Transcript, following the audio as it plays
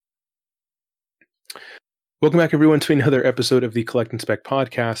Welcome back, everyone, to another episode of the Collect and Spec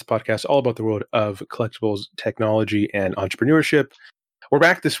podcast all about the world of collectibles, technology, and entrepreneurship. We're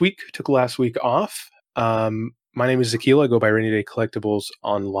back this week. Took last week off. My name is Zakila. I go by Rainy Day Collectibles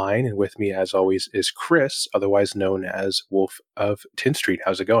online, and with me, as always, is Chris, otherwise known as Wolf of Tin Street.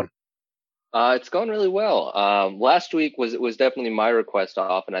 How's it going? It's going really well. Last week was definitely my request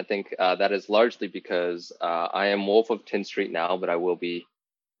off, and I think that is largely because I am Wolf of Tin Street now, but I will be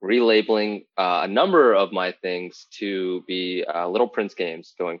relabeling a number of my things to be Little Prince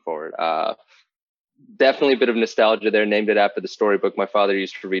games going forward. Definitely a bit of nostalgia there. Named it after the storybook my father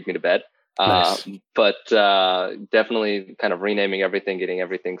used to read me to bed. Nice. But definitely kind of renaming everything, getting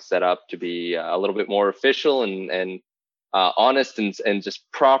everything set up to be a little bit more official and honest and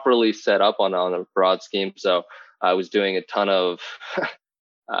just properly set up on a broad scheme. So I was doing a ton of,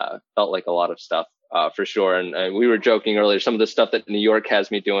 felt like a lot of stuff. For sure. And we were joking earlier, some of the stuff that New York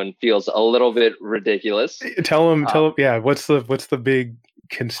has me doing feels a little bit ridiculous. Tell him, yeah, what's the big,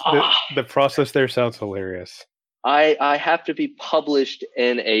 the process there sounds hilarious. I have to be published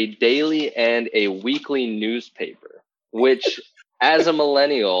in a daily and a weekly newspaper, which as a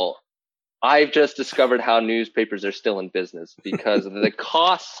millennial, I've just discovered how newspapers are still in business because the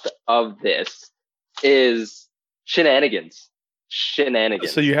cost of this is shenanigans.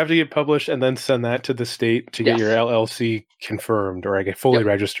 So you have to get published and then send that to the state to get your LLC confirmed or get fully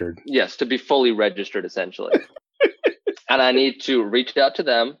registered. Yes, to be fully registered, essentially. And I need to reach out to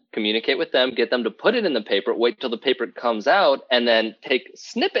them, communicate with them, get them to put it in the paper, wait till the paper comes out, and then take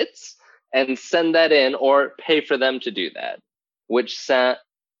snippets and send that in or pay for them to do that. What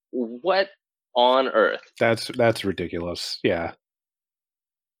on earth? That's ridiculous. Yeah.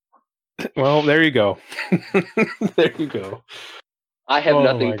 Well, there you go. There you go. I have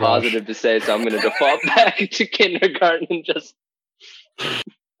nothing positive to say, so I'm going to default back to kindergarten and just.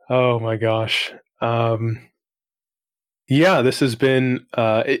 Oh my gosh. Yeah, this has been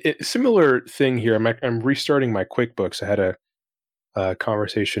a similar thing here. I'm restarting my QuickBooks. I had a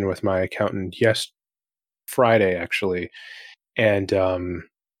conversation with my accountant Friday, actually, and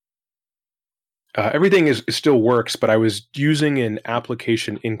everything still works, but I was using an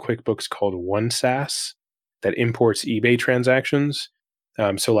application in QuickBooks called OneSass that imports eBay transactions.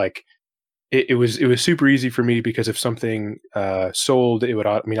 So like it was super easy for me because if something sold, it would,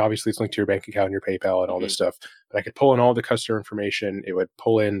 obviously it's linked to your bank account and your PayPal and all this stuff, but I could pull in all the customer information. It would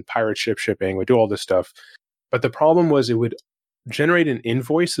pull in pirate ship shipping, would do all this stuff. But the problem was it would generate an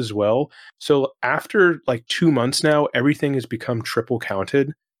invoice as well. So after like 2 months now, everything has become triple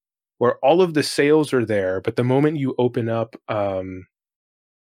counted where all of the sales are there. But the moment you open up the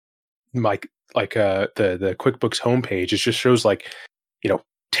QuickBooks homepage, it just shows like,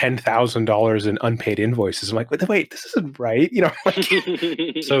 $10,000 in unpaid invoices. I'm like, wait, this isn't right.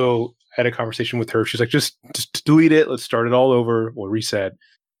 So I had a conversation with her. She's like, just delete it. Let's start it all over. We'll reset.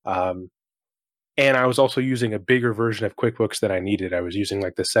 And I was also using a bigger version of QuickBooks than I needed. I was using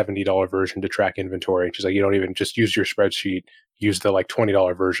like the $70 version to track inventory. And she's like, you don't even just use your spreadsheet, use the like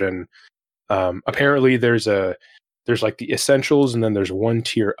 $20 version. Apparently there's like the essentials and then there's one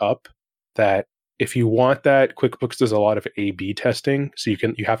tier up that if you want that, QuickBooks does a lot of A/B testing. So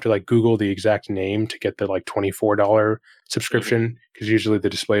you have to like Google the exact name to get the like $24 subscription because usually the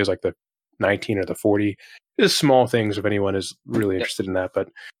display is like the 19 or the 40. Just small things if anyone is really interested in that. But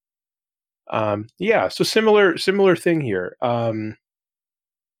so similar thing here.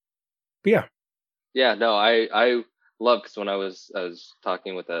 Yeah. Yeah, no, I love because when I was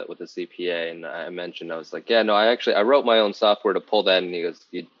talking with a CPA and I mentioned, I was like, yeah, no, I wrote my own software to pull that, and he goes,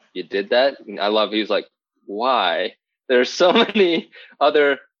 you did that? And he was like, why? There's so many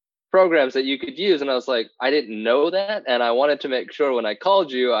other programs that you could use. And I was like, I didn't know that. And I wanted to make sure when I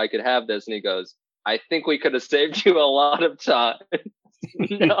called you, I could have this. And he goes, I think we could have saved you a lot of time.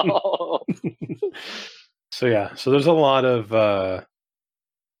 No. So there's a lot of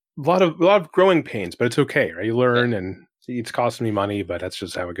growing pains, but it's okay, right? You learn and it's costing me money, but that's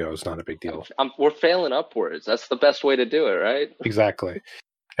just how it goes. Not a big deal. We're failing upwards. That's the best way to do it, right? Exactly.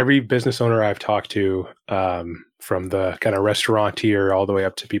 Every business owner I've talked to, from the kind of restaurateur all the way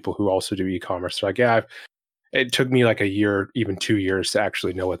up to people who also do e-commerce, they're like, it took me like a year, even 2 years to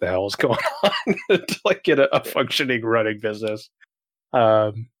actually know what the hell is going on to like get a functioning running business.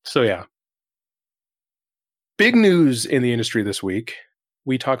 Big news in the industry this week.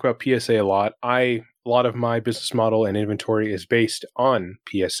 We talk about PSA a lot. A lot of my business model and inventory is based on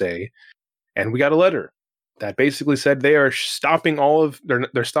PSA, and we got a letter that basically said they are stopping they're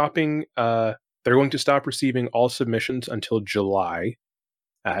going to stop receiving all submissions until July.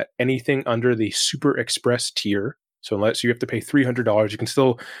 Anything under the Super Express tier. So unless you have to pay $300, you can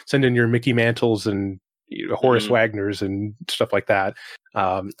still send in your Mickey Mantles and Horace Wagner's and stuff like that.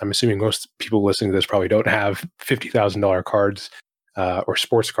 I'm assuming most people listening to this probably don't have $50,000 cards or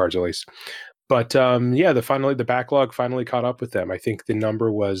sports cards at least. But the backlog finally caught up with them. I think the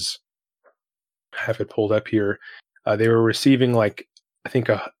number was, I have it pulled up here. They were receiving like, I think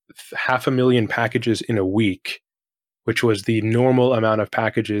 500,000 packages in a week, which was the normal amount of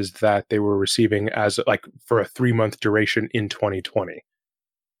packages that they were receiving as like for a 3-month duration in 2020.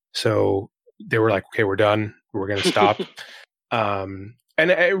 So they were like, okay, we're done. We're going to stop.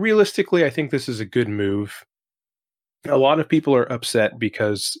 Realistically, I think this is a good move. A lot of people are upset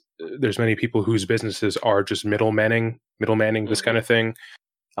because there's many people whose businesses are just middlemaning this kind of thing.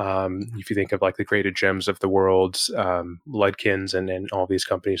 If you think of like the Graded Gems of the world, Ludkins and all these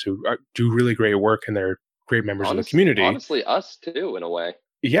companies who do really great work, and they're great members of the community. Honestly, us too, in a way.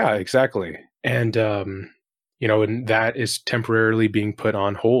 Yeah, exactly. And, and that is temporarily being put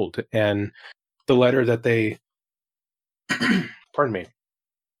on hold. And the letter that they, pardon me,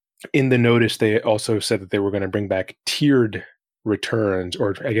 in the notice, they also said that they were going to bring back tiered returns,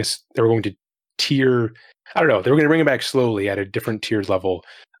 or I guess they were going to tier, I don't know, they were going to bring it back slowly at a different tiered level.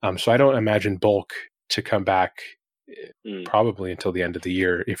 So I don't imagine bulk to come back probably until the end of the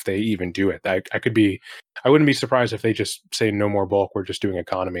year, if they even do it. I wouldn't be surprised if they just say no more bulk, we're just doing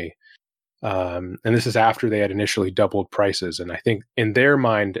economy. And this is after they had initially doubled prices. And I think in their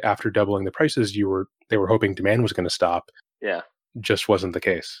mind, after doubling the prices, they were hoping demand was going to stop. Yeah. Just wasn't the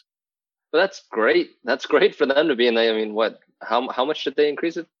case. But that's great. That's great for them to be in. I mean, how much did they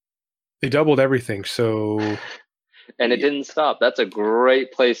increase it? They doubled everything. So, and it didn't stop. That's a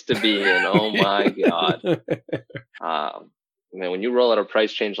great place to be in. Oh my God. Man, when you roll out a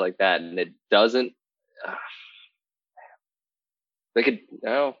price change like that and it doesn't, they could.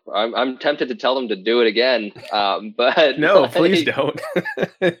 No, I'm tempted to tell them to do it again. But no, please don't.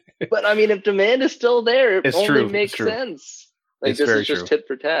 But I mean, if demand is still there, it only makes sense. Like, this is just tit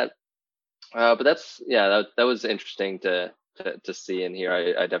for tat. But that was interesting to see and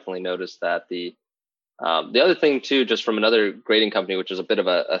hear. I definitely noticed that. The other thing too, just from another grading company, which is a bit of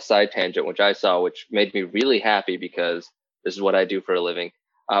a side tangent, which I saw, which made me really happy because this is what I do for a living,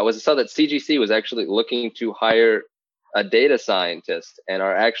 was I saw that CGC was actually looking to hire a data scientist and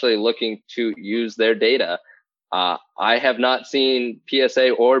are actually looking to use their data. I have not seen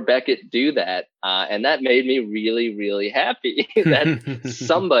PSA or Beckett do that. And that made me really, really happy that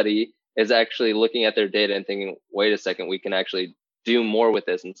somebody is actually looking at their data and thinking, wait a second, we can actually do more with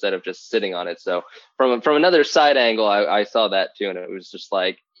this instead of just sitting on it. So from another side angle, I saw that too. And it was just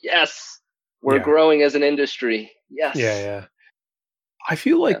like, yes, we're growing as an industry. Yes. Yeah. I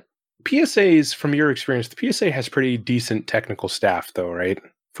feel like PSAs, from your experience, the PSA has pretty decent technical staff though, right?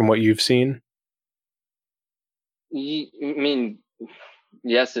 From what you've seen? I mean,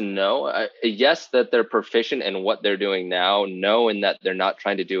 yes and no. Yes, that they're proficient in what they're doing now. No, in that they're not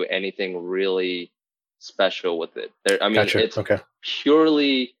trying to do anything really special with it. It's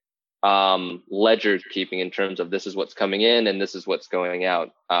purely ledger keeping in terms of this is what's coming in and this is what's going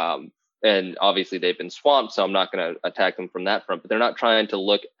out. And obviously they've been swamped, so I'm not going to attack them from that front. But they're not trying to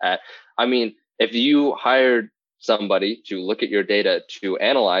look at. I mean, if you hired somebody to look at your data to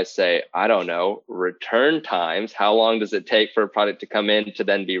analyze, say, I don't know, return times, how long does it take for a product to come in to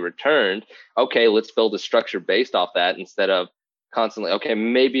then be returned? Okay, let's build a structure based off that instead of constantly, okay,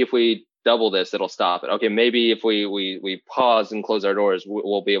 maybe if we double this, it'll stop it. Okay, maybe if we pause and close our doors,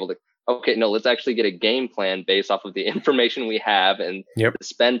 we'll be able to. Okay, no, let's actually get a game plan based off of the information we have and the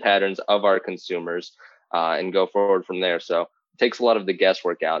spend patterns of our consumers, and go forward from there. So it takes a lot of the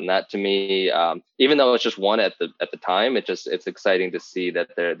guesswork out, and that to me, even though it's just one at the time, it's exciting to see that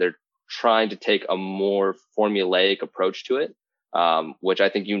they're trying to take a more formulaic approach to it, which I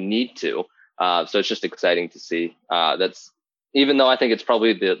think you need to. So it's just exciting to see. That's, even though I think it's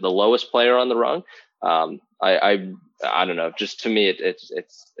probably the lowest player on the rung. I don't know. Just to me, it's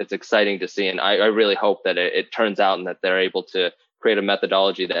exciting to see, and I really hope that it turns out and that they're able to create a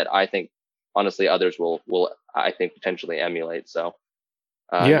methodology that I think, honestly, others will I think potentially emulate. So,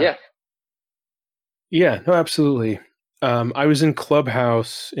 no, absolutely. I was in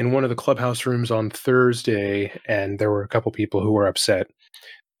one of the Clubhouse rooms on Thursday, and there were a couple people who were upset,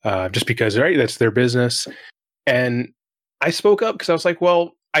 just because, right, that's their business, and I spoke up because I was like,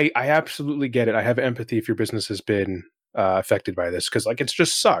 well, I absolutely get it. I have empathy if your business has been affected by this, because like it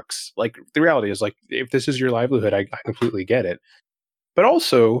just sucks. Like the reality is, like, if this is your livelihood, I completely get it. But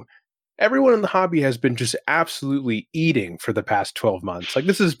also, everyone in the hobby has been just absolutely eating for the past 12 months. Like,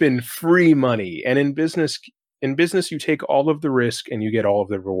 this has been free money. And in business, you take all of the risk and you get all of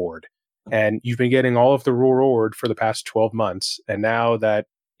the reward. And you've been getting all of the reward for the past 12 months. And now that,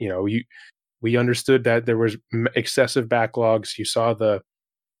 We understood that there was excessive backlogs. You saw the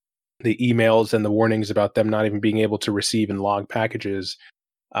emails and the warnings about them not even being able to receive and log packages.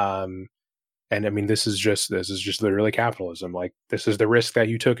 And I mean, this is just literally capitalism. Like, this is the risk that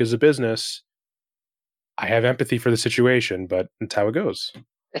you took as a business. I have empathy for the situation, but that's how it goes.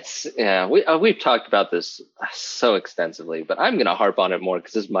 We've talked about this so extensively, but I'm going to harp on it more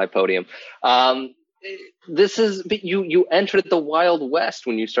because this is my podium. But you entered the Wild West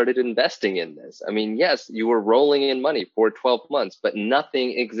when you started investing in this. I mean, yes, you were rolling in money for 12 months, but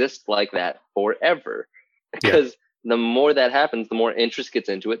nothing exists like that forever. Because the more that happens, the more interest gets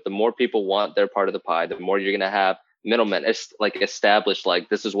into it, the more people want their part of the pie, the more you're going to have middlemen established, like,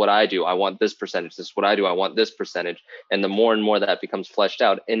 this is what I do, I want this percentage, this is what I do, I want this percentage. And the more and more that becomes fleshed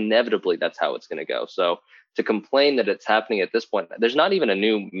out, inevitably that's how it's going to go. So to complain that it's happening at this point, there's not even a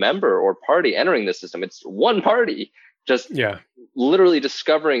new member or party entering the system. It's one party just literally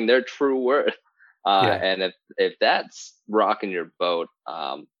discovering their true worth. And if that's rocking your boat,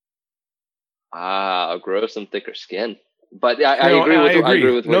 grow some thicker skin. But I agree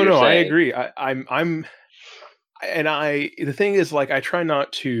with what you're saying. I agree. The thing is, like, I try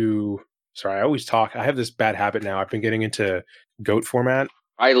not to. Sorry, I always talk. I have this bad habit now. I've been getting into GOAT format.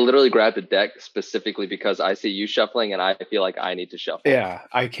 I literally grabbed a deck specifically because I see you shuffling and I feel like I need to shuffle. Yeah,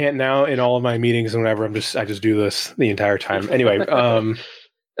 I can't now in all of my meetings and whenever I just do this the entire time. Anyway,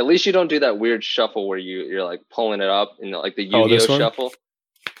 at least you don't do that weird shuffle where you're like pulling it up and like the Yu-Gi-Oh shuffle.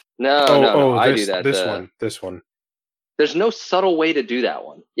 No, I do that. This one. There's no subtle way to do that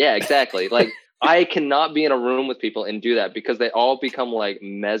one. Yeah, exactly. Like, I cannot be in a room with people and do that because they all become like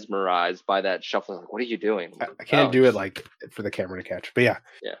mesmerized by that shuffling. Like, what are you doing? I can't do it like for the camera to catch. But yeah.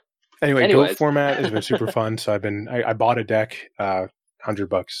 Anyway, GOAT format has been super fun. So I bought a deck,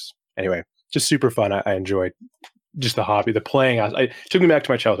 $100. Anyway, just super fun. I enjoyed just the hobby, the playing. It took me back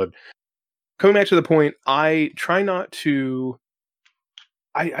to my childhood. Coming back to the point, I try not to.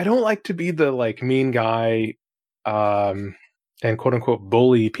 I don't like to be the like mean guy, and quote unquote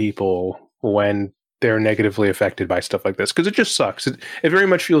bully people when they're negatively affected by stuff like this, because it just sucks. It very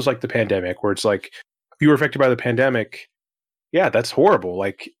much feels like the pandemic, where it's like, if you were affected by the pandemic, yeah, that's horrible.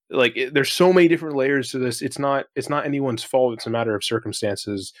 Like there's so many different layers to this. It's not anyone's fault. It's a matter of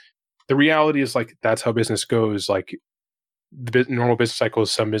circumstances. The reality is, like, that's how business goes. Like, the normal business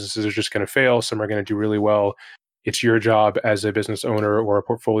cycles, some businesses are just going to fail. Some are going to do really well. It's your job as a business owner or a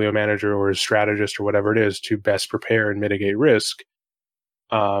portfolio manager or a strategist or whatever it is to best prepare and mitigate risk.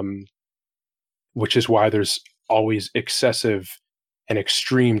 Which is why there's always excessive and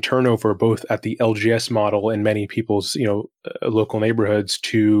extreme turnover, both at the LGS model in many people's, local neighborhoods,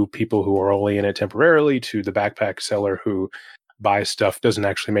 to people who are only in it temporarily, to the backpack seller who buys stuff, doesn't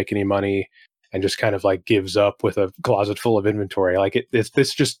actually make any money, and just kind of like gives up with a closet full of inventory. Like, this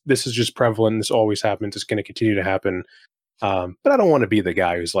is just prevalent. This always happens. It's going to continue to happen. But I don't want to be the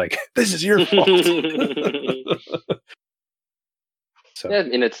guy who's like, this is your fault. So. Yeah,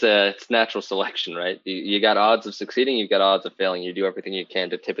 and it's natural selection, right? You got odds of succeeding, you've got odds of failing. You do everything you can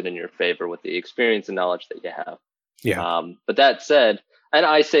to tip it in your favor with the experience and knowledge that you have. Yeah. But that said, and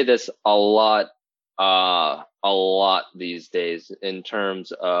I say this a lot these days in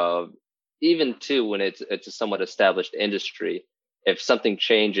terms of, even too, when it's a somewhat established industry, if something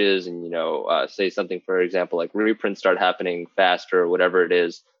changes and, say something, for example, like reprints start happening faster or whatever it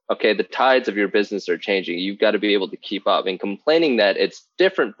is, okay, the tides of your business are changing. You've got to be able to keep up. And complaining that it's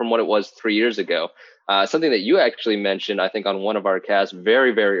different from what it was 3 years ago, something that you actually mentioned, I think, on one of our casts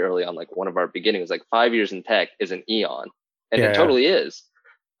very, very early on, like one of our beginnings, like 5 years in tech is an eon. And it totally is.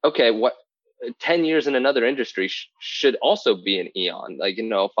 Okay, what 10 years in another industry should also be an eon. Like,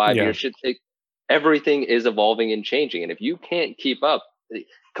 5 years should take. Everything is evolving and changing. And if you can't keep up,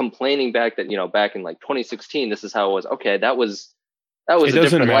 complaining back that, back in like 2016, this is how it was. Okay, that was it a doesn't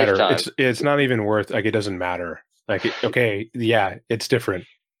different matter. lifetime. It's not even worth, like, it doesn't matter. Like, it's different.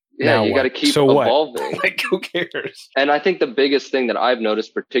 Yeah, now you got to keep so evolving. Like, who cares? And I think the biggest thing that I've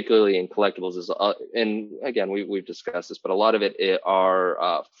noticed, particularly in collectibles, is, and again, we've discussed this, but a lot of it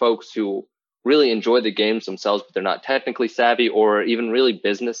are folks who really enjoy the games themselves, but they're not technically savvy or even really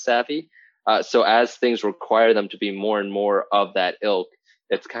business savvy. So as things require them to be more and more of that ilk,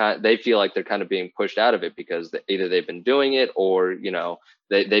 they feel like they're kind of being pushed out of it because either they've been doing it or,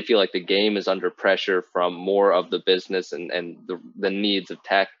 they feel like the game is under pressure from more of the business and the needs of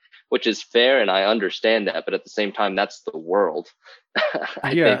tech, which is fair. And I understand that. But at the same time, that's the world.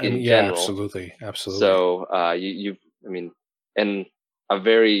 I think in general. Absolutely. So in a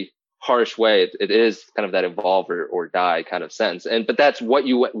very harsh way, it is kind of that evolve or die kind of sense. But that's what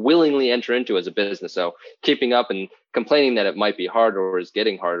you willingly enter into as a business. So keeping up and complaining that it might be hard or is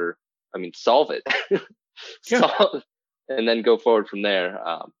getting harder, I mean, solve it. Solve, and then go forward from there.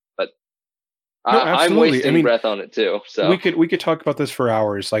 But no, I'm wasting breath on it too. So we could talk about this for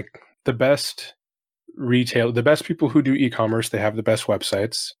hours. Like the best people who do e-commerce, they have the best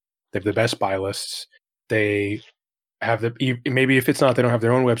websites, they have the best buy lists, they have maybe if it's not, they don't have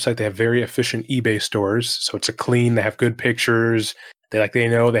their own website, they have very efficient eBay stores, so it's they have good pictures, they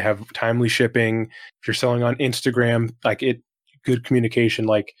know they have timely shipping. If you're selling on Instagram, good communication.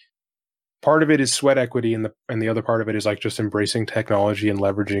 Like part of it is sweat equity, and the other part of it is like just embracing technology and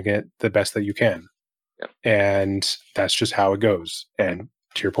leveraging it the best that you can. Yeah. And that's just how it goes. And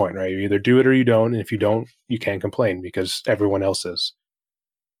to your point, right? You either do it or you don't. And if you don't, you can't complain because everyone else is.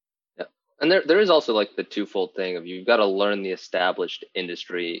 Yeah. And there is also like the twofold thing of you've got to learn the established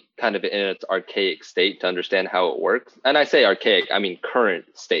industry kind of in its archaic state to understand how it works. And I say archaic, I mean current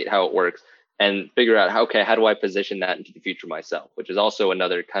state, how it works, and figure out how do I position that into the future myself, which is also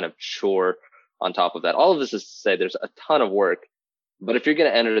another kind of chore on top of that. All of this is to say there's a ton of work, but if you're going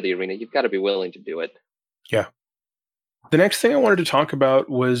to enter the arena, you've got to be willing to do it. Yeah. The next thing I wanted to talk about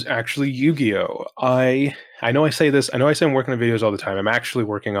was actually Yu-Gi-Oh! I know I say I'm working on videos all the time. I'm actually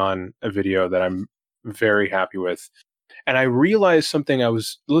working on a video that I'm very happy with. And I realized something. I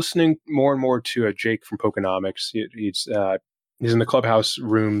was listening more and more to Jake from Pokenomics. He's in the Clubhouse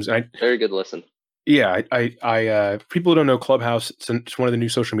rooms. Very good listen. Yeah, I people who don't know Clubhouse, it's one of the new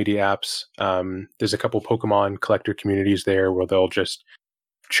social media apps. There's a couple Pokemon collector communities there where they'll just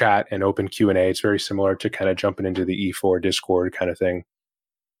chat and open Q&A. It's very similar to kind of jumping into the E4 Discord kind of thing.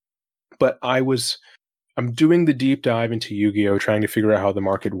 But I'm doing the deep dive into Yu-Gi-Oh, trying to figure out how the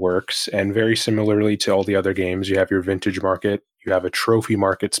market works. And very similarly to all the other games, you have your vintage market, you have a trophy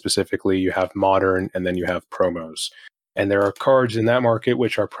market specifically, you have modern, and then you have promos. And there are cards in that market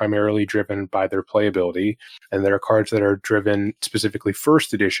which are primarily driven by their playability. And there are cards that are driven specifically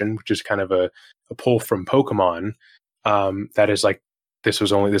first edition, which is kind of a pull from Pokemon. That is like, this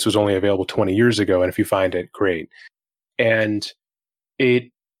was only available 20 years ago. And if you find it, great. And in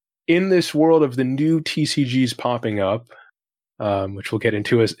this world of the new TCGs popping up, which we'll get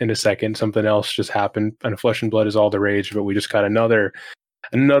into in a second, something else just happened. And Flesh and Blood is all the rage, but we just got another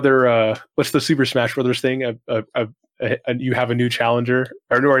what's the Super Smash Brothers thing? You have a new challenger,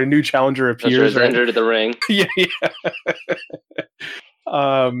 or a new challenger appears. Right? Entered the ring. Yeah.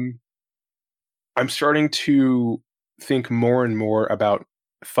 I'm starting to think more and more about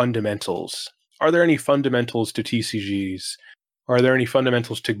fundamentals. Are there any fundamentals to TCGs? Are there any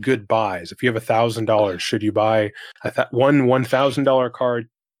fundamentals to good buys? If you have $1,000, should you buy one $1,000 card,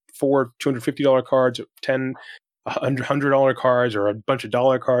 4 $250 cards, 10 $100 cards, or a bunch of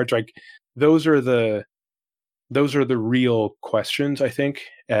dollar cards? Like those are the real questions, I think.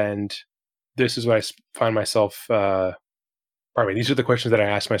 And this is what I find myself. These are the questions that I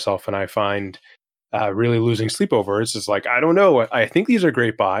ask myself, and I find really losing sleep over. It's just like, I don't know. I think these are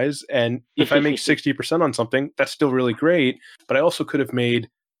great buys, and if I make 60% on something, that's still really great. But I also could have made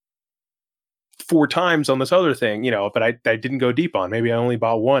 4 times on this other thing, but I didn't go deep on. Maybe I only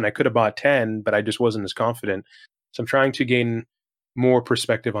bought 1. I could have bought 10, but I just wasn't as confident. So I'm trying to gain more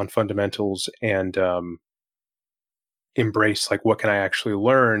perspective on fundamentals and embrace like what can I actually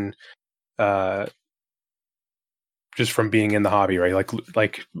learn just from being in the hobby, right?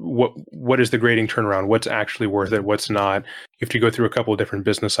 Like what is the grading turnaround? What's actually worth it? What's not? You have to go through a couple of different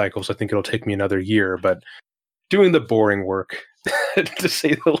business cycles. I think it'll take me another year, but doing the boring work, to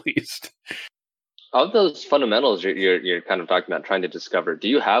say the least. Of those fundamentals you're kind of talking about trying to discover, do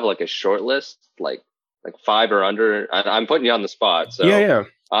you have like a short list, like 5 or under? I'm putting you on the spot, so yeah.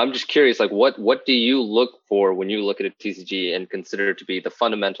 I'm just curious, like what do you look for when you look at a TCG and consider to be the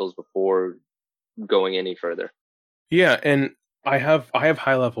fundamentals before going any further? Yeah, and I have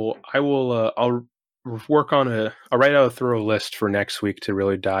high level. I'll work on I'll write out a thorough list for next week to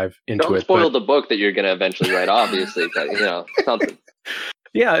really dive into it. Don't spoil the book that you're going to eventually write, obviously, but something.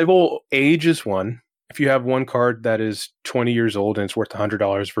 Yeah, well, age is one. If you have one card that is 20 years old and it's worth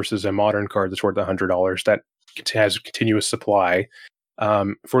 $100 versus a modern card that's worth $100, that has continuous supply.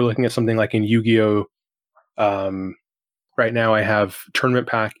 If we're looking at something like in Yu-Gi-Oh, right now I have Tournament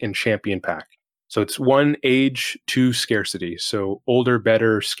Pack and Champion Pack. So it's 1 age, 2 scarcity. So older,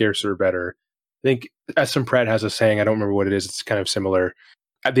 better, scarcer, better. I think S.M. Pratt has a saying, I don't remember what it is, it's kind of similar.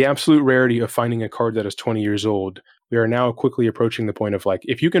 At the absolute rarity of finding a card that is 20 years old, we are now quickly approaching the point of like,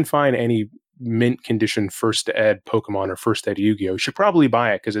 if you can find any mint condition first ed Pokemon or first ed Yu-Gi-Oh, you should probably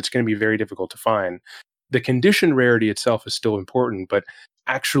buy it because it's going to be very difficult to find. The condition rarity itself is still important, but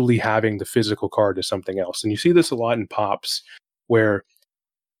actually having the physical card is something else. And you see this a lot in Pops, where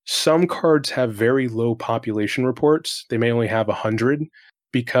some cards have very low population reports. They may only have 100,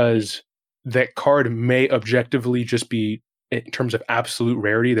 because that card may objectively just be, in terms of absolute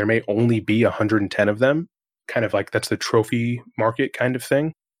rarity, there may only be 110 of them, kind of like that's the trophy market kind of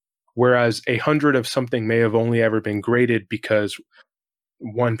thing. Whereas 100 of something may have only ever been graded because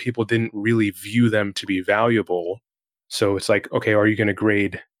one, people didn't really view them to be valuable. So it's like, okay, are you going to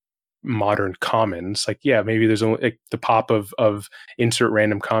grade modern commons? Like, yeah, maybe there's only like, the pop of insert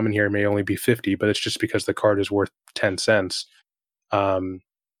random common here may only be 50, but it's just because the card is worth 10 cents. And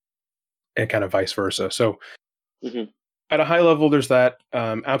kind of vice versa. So at a high level, there's that.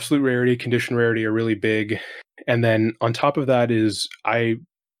 Absolute rarity, condition rarity are really big. And then on top of that is I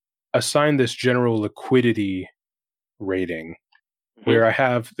assign this general liquidity rating where I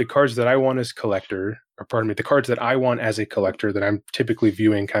have the cards that I want as collector, or pardon me, the cards that I want as a collector that I'm typically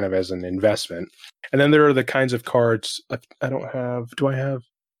viewing kind of as an investment. And then there are the kinds of cards I don't have. Do I have?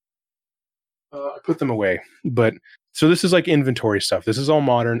 I put them away. But so this is like inventory stuff. This is all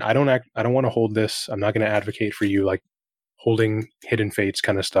modern. I don't want to hold this. I'm not going to advocate for you like holding Hidden Fates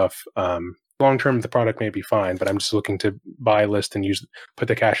kind of stuff. Long term, the product may be fine, but I'm just looking to buy a list and put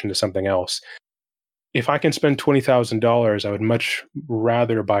the cash into something else. If I can spend $20,000, I would much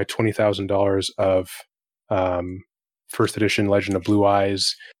rather buy $20,000 of first edition Legend of Blue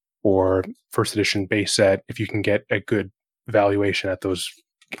Eyes or first edition base set if you can get a good valuation at those.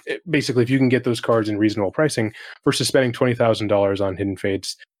 Basically, if you can get those cards in reasonable pricing versus spending $20,000 on Hidden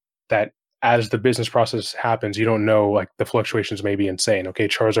Fates, that as the business process happens, you don't know, like the fluctuations may be insane. Okay,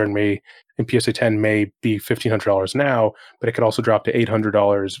 Charizard in PSA 10 may be $1,500 now, but it could also drop to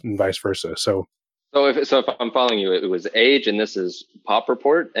 $800 and vice versa. So if I'm following you, it was age, and this is Pop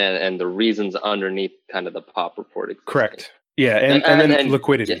Report, and the reasons underneath kind of the Pop Report. Existing. Correct. Yeah, and then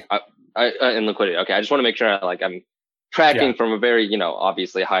liquidity. Yeah, and liquidity. Okay, I just want to make sure I'm tracking from a very,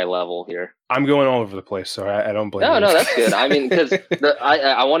 obviously high level here. I'm going all over the place, so I don't blame you. No, that's good. I mean, because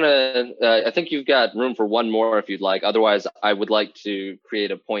I want to. I think you've got room for one more if you'd like. Otherwise, I would like to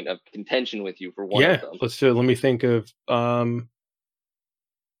create a point of contention with you for one of them. Yeah, let's do it. Let me think of.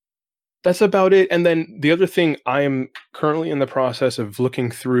 That's about it. And then the other thing, I am currently in the process of looking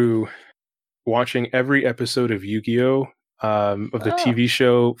through, watching every episode of Yu-Gi-Oh! Of the TV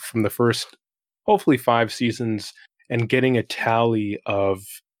show from the first, hopefully 5 seasons, and getting a tally of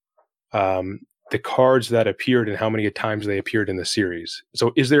the cards that appeared and how many times they appeared in the series.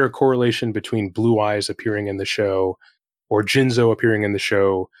 So is there a correlation between Blue Eyes appearing in the show or Jinzo appearing in the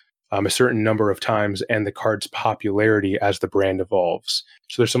show a certain number of times and the card's popularity as the brand evolves?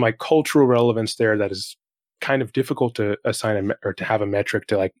 So there's some like cultural relevance there that is kind of difficult to assign or to have a metric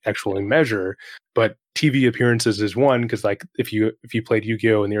to like actually measure, but TV appearances is one, because like if you played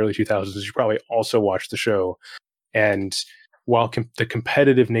Yu-Gi-Oh in the early 2000s, you probably also watched the show. And while the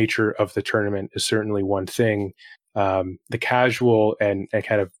competitive nature of the tournament is certainly one thing, the casual and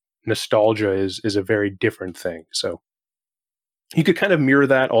kind of nostalgia is a very different thing. So you could kind of mirror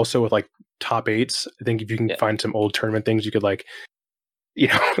that also with like top 8s. I think if you can find some old tournament things, you could like, I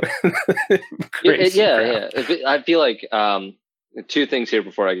feel like 2 things here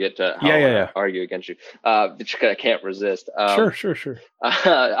before I get to how I argue against you, which I can't resist. Sure.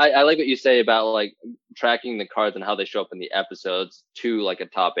 I like what you say about like tracking the cards and how they show up in the episodes to like a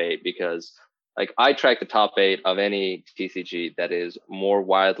top 8, because like I track the top 8 of any TCG that is more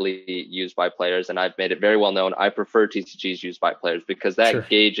widely used by players, and I've made it very well known I prefer TCGs used by players because that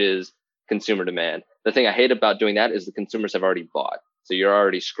gauges consumer demand. The thing I hate about doing that is the consumers have already bought, so you're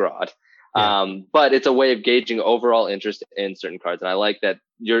already screwed. But it's a way of gauging overall interest in certain cards, and I like that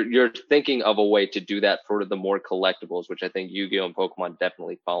you're thinking of a way to do that for the more collectibles, which I think Yu-Gi-Oh and Pokemon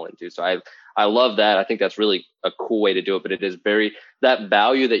definitely fall into. So I love that. I think that's really a cool way to do it, but it is that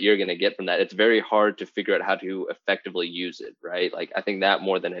value that you're going to get from that, it's very hard to figure out how to effectively use it, right? Like I think that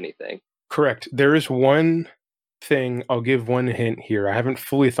more than anything. Correct. There is one thing, I'll give one hint here. I haven't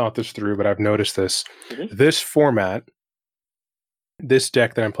fully thought this through, but I've noticed this. Mm-hmm. This format, this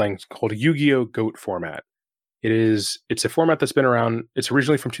deck that I'm playing is called Yu-Gi-Oh! GOAT format. It's a format that's been around. It's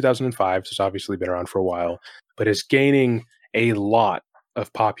originally from 2005, so it's obviously been around for a while, but it's gaining a lot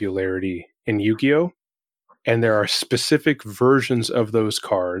of popularity in Yu-Gi-Oh! And there are specific versions of those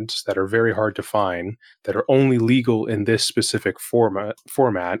cards that are very hard to find that are only legal in this specific format.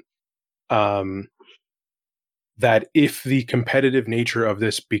 That if the competitive nature of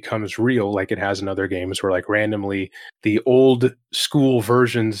this becomes real, like it has in other games where like randomly the old school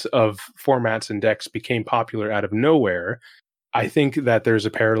versions of formats and decks became popular out of nowhere, I think that there's a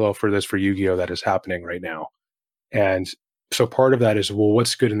parallel for this for Yu-Gi-Oh! That is happening right now. And so part of that is, well,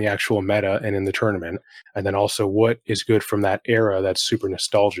 what's good in the actual meta and in the tournament? And then also what is good from that era that's super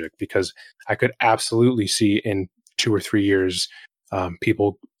nostalgic? Because I could absolutely see in 2 or 3 years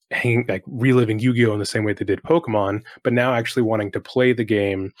people reliving Yu-Gi-Oh in the same way they did Pokemon, but now actually wanting to play the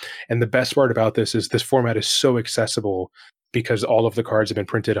game. And the best part about this is this format is so accessible because all of the cards have been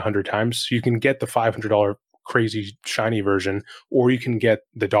printed 100 times. So you can get the $500 crazy shiny version, or you can get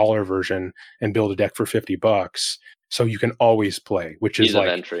the dollar version and build a deck for $50. So you can always play, which is ease of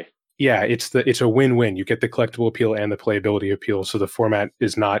entry. Yeah, it's a win-win. You get the collectible appeal and the playability appeal, so the format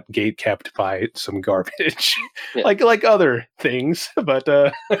is not gate kept by some garbage, like other things. But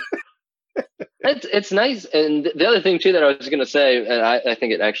it's nice. And the other thing too that I was going to say, and I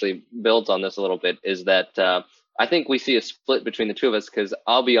think it actually builds on this a little bit, is that I think we see a split between the two of us. Because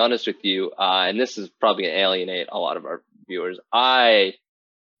I'll be honest with you, and this is probably going to alienate a lot of our viewers. I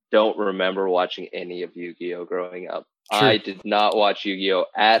don't remember watching any of Yu-Gi-Oh growing up. True. I did not watch Yu-Gi-Oh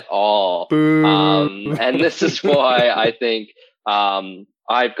at all. And this is why I think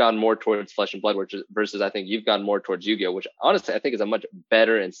I've gone more towards Flesh and Blood, versus I think you've gone more towards Yu-Gi-Oh, which honestly I think is a much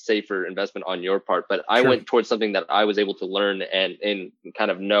better and safer investment on your part. But I went towards something that I was able to learn and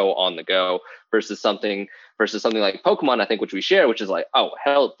kind of know on the go, versus something like Pokemon, I think, which we share, which is like, oh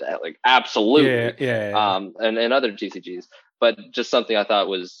hell, like absolutely, yeah. And other TCGs. But just something I thought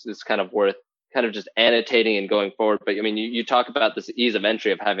is kind of worth kind of just annotating and going forward. But I mean, you talk about this ease of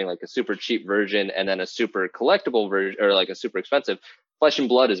entry of having like a super cheap version and then a super collectible version, or like a super expensive. Flesh and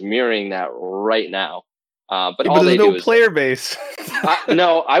Blood is mirroring that right now. But all there's they do no is player base.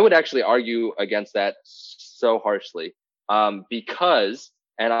 No, I would actually argue against that so harshly, because,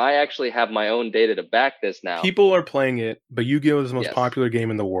 and I actually have my own data to back this now. People are playing it, but Yu-Gi-Oh is the most popular game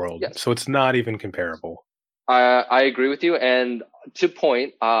in the world, so it's not even comparable. I agree with you. And to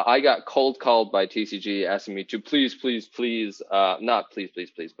point, I got cold called by TCG asking me to please, not please,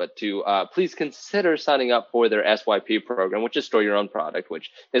 but to please consider signing up for their SYP program, which is Store Your Own Product,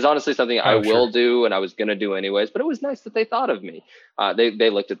 which is honestly something I will do and I was going to do anyways. But it was nice that they thought of me. They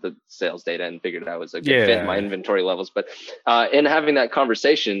looked at the sales data and figured I was a good fit in my inventory levels. But in having that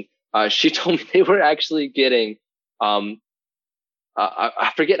conversation, she told me they were actually getting,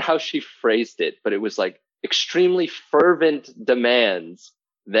 I forget how she phrased it, but it was like, extremely fervent demands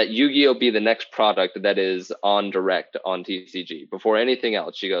that Yu-Gi-Oh be the next product that is on direct on TCG before anything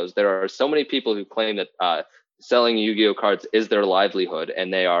else. She goes, there are so many people who claim that selling Yu-Gi-Oh cards is their livelihood,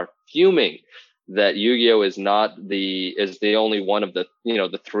 and they are fuming that Yu-Gi-Oh is the only one of the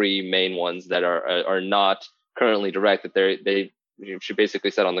the three main ones that are not currently direct. That she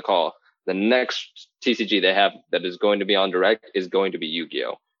basically said on the call, the next TCG they have that is going to be on direct is going to be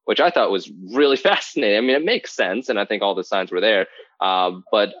Yu-Gi-Oh, which I thought was really fascinating. I mean, it makes sense, and I think all the signs were there.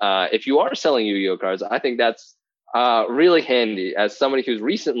 But if you are selling Yu-Gi-Oh cards, I think that's really handy. As somebody who's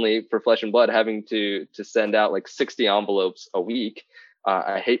recently, for Flesh and Blood, having to send out like 60 envelopes a week,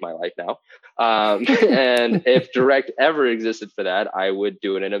 I hate my life now. And if direct ever existed for that, I would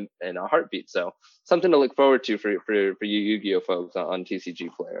do it in a heartbeat. So something to look forward to for you Yu-Gi-Oh folks on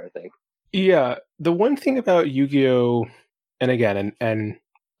TCG Player, I think. Yeah, the one thing about Yu-Gi-Oh, and again, and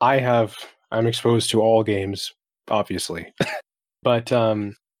I'm exposed to all games, obviously, but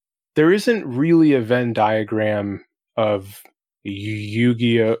there isn't really a Venn diagram of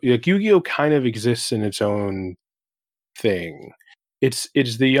Yu-Gi-Oh. Like Yu-Gi-Oh kind of exists in its own thing. It's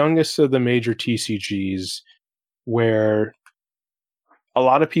the youngest of the major TCGs, where a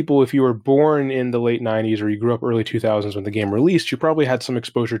lot of people, if you were born in the late 90s or you grew up early 2000s when the game released, you probably had some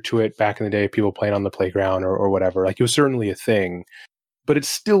exposure to it back in the day, people playing on the playground or whatever. Like, it was certainly a thing. But it's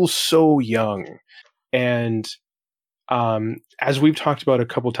still so young. And as we've talked about a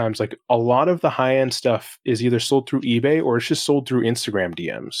couple times, like a lot of the high-end stuff is either sold through eBay or it's just sold through Instagram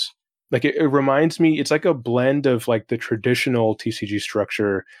DMs. Like it reminds me, it's like a blend of like the traditional TCG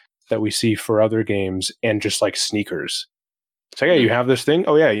structure that we see for other games and just like sneakers. So yeah, you have this thing.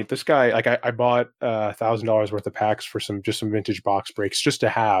 Oh yeah, this guy, like I bought $1,000 worth of packs for some vintage box breaks just to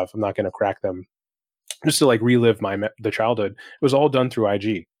have. I'm not going to crack them. Just to like relive the childhood. It was all done through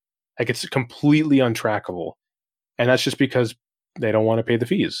IG. Like it's completely untrackable. And that's just because they don't want to pay the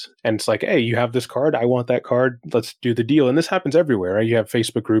fees. And it's like, hey, you have this card, I want that card, let's do the deal. And this happens everywhere, right? You have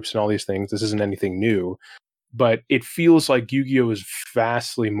Facebook groups and all these things. This isn't anything new. But it feels like Yu-Gi-Oh is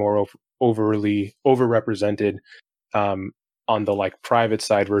vastly more overrepresented on the like private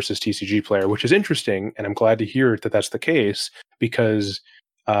side versus TCG Player, which is interesting. And I'm glad to hear that that's the case, because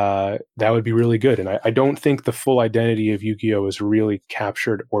that would be really good. And I don't think the full identity of Yu-Gi-Oh is really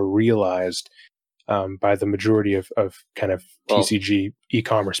captured or realized by the majority of kind of TCG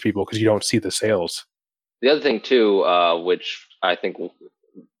e-commerce people, because you don't see the sales. The other thing too, which I think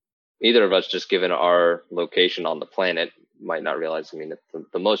either of us, just given our location on the planet, might not realize. I mean,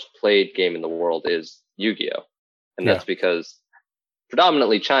 the most played game in the world is Yu-Gi-Oh, and that's because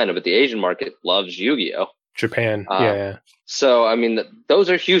predominantly China, but the Asian market loves Yu-Gi-Oh. Japan, yeah. So, I mean, those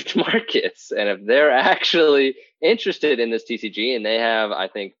are huge markets. And if they're actually interested in this TCG and they have, I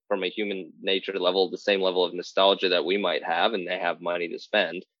think, from a human nature level, the same level of nostalgia that we might have, and they have money to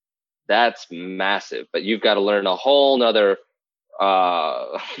spend, that's massive. But you've got to learn a whole nother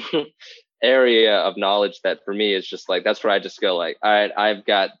area of knowledge that for me is just like, that's where I just go like, all right, I've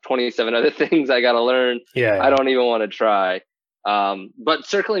got 27 other things I got to learn. Yeah. I don't even want to try. But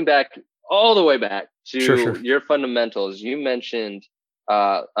circling back all the way back to your fundamentals, you mentioned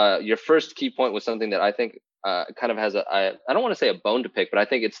your first key point was something that I think kind of has I don't want to say a bone to pick, but I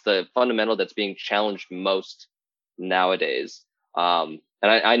think it's the fundamental that's being challenged most nowadays. And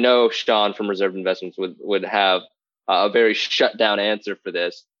I know Sean from Reserve Investments would have a very shut down answer for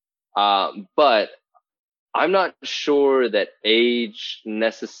this. But I'm not sure that age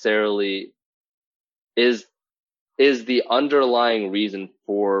necessarily is the underlying reason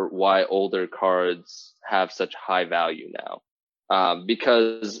for why older cards have such high value now.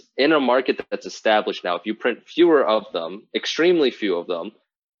 Because in a market that's established now, if you print fewer of them, extremely few of them,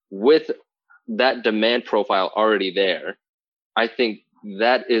 with that demand profile already there, I think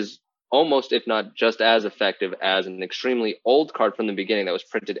that is almost, if not just as effective as an extremely old card from the beginning that was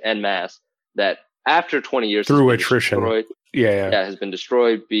printed en masse, that after 20 years through attrition, has been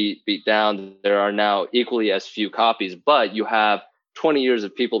destroyed, beat down. There are now equally as few copies, but you have 20 years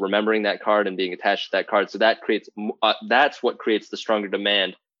of people remembering that card and being attached to that card. So that creates that's what creates the stronger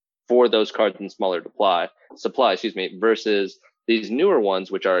demand for those cards in smaller supply, versus these newer ones,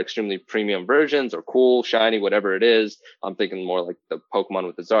 which are extremely premium versions or cool, shiny, whatever it is. I'm thinking more like the Pokemon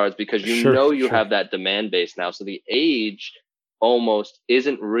with the Zards, because you have that demand base now. So the age almost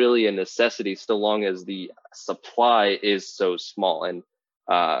isn't really a necessity so long as the supply is so small. And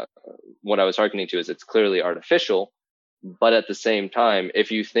what I was hearkening to is it's clearly artificial, but at the same time,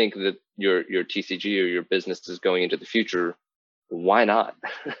 if you think that your TCG or your business is going into the future, why not?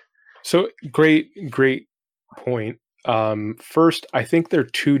 So great point. First, I think they're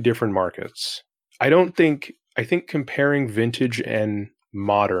two different markets. I think comparing vintage and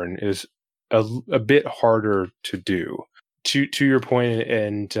modern is a bit harder to do. To your point,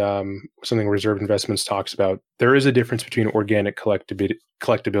 and something Reserve Investments talks about, there is a difference between organic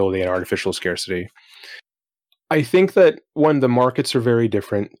collectability and artificial scarcity. I think that one, the markets are very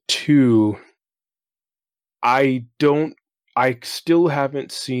different. Two, I still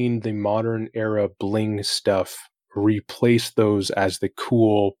haven't seen the modern era bling stuff replace those as the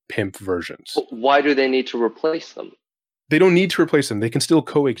cool pimp versions. Why do they need to replace them? They don't need to replace them. They can still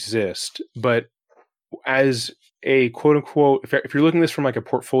coexist, but as a quote unquote, if you're looking at this from like a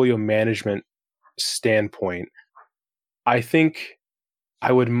portfolio management standpoint, I think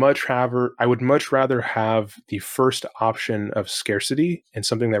I would much rather have the first option of scarcity and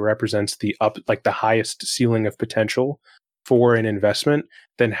something that represents the highest ceiling of potential for an investment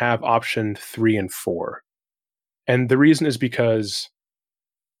than have option 3 and 4. And the reason is because,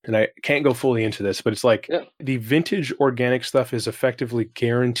 and I can't go fully into this, but it's like the vintage organic stuff is effectively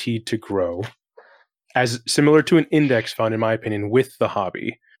guaranteed to grow, as similar to an index fund, in my opinion, with the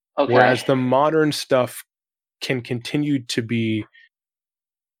hobby. Okay. Whereas the modern stuff can continue to be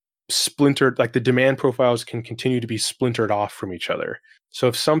splintered, like the demand profiles can continue to be splintered off from each other. So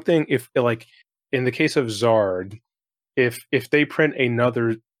if like in the case of Zard, if they print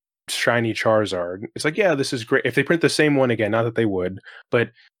another shiny Charizard, it's like, yeah, this is great. If they print the same one again, not that they would,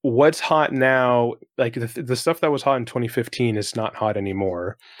 but what's hot now, like the stuff that was hot in 2015 is not hot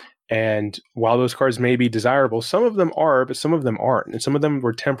anymore. And while those cards may be desirable, some of them are, but some of them aren't. And some of them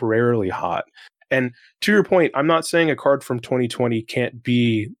were temporarily hot. And to your point, I'm not saying a card from 2020 can't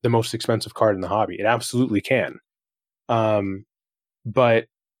be the most expensive card in the hobby. It absolutely can. But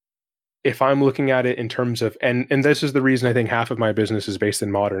if I'm looking at it in terms of, and this is the reason I think half of my business is based in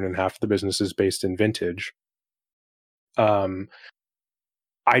modern and half of the business is based in vintage. I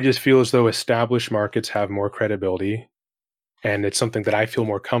just feel as though established markets have more credibility, and it's something that I feel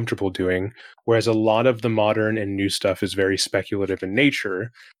more comfortable doing. Whereas a lot of the modern and new stuff is very speculative in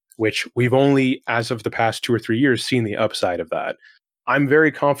nature, which we've only, as of the past 2 or 3 years, seen the upside of that. I'm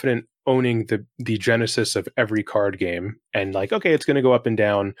very confident owning the genesis of every card game and like, okay, it's going to go up and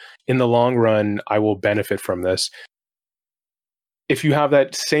down. In the long run, I will benefit from this. If you have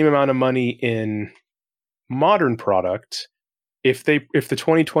that same amount of money in modern product, if the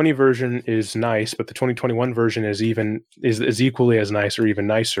 2020 version is nice, but the 2021 version is equally as nice or even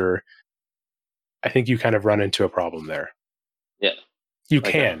nicer, I think you kind of run into a problem there. Yeah. You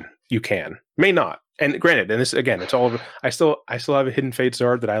can. May not. And granted, and this again, it's all over. I still have a Hidden Fate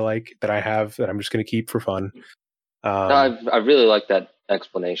Zard that I like, that I'm just going to keep for fun. Um, I really like that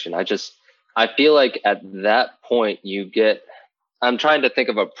explanation. I feel like at that point you get. I'm trying to think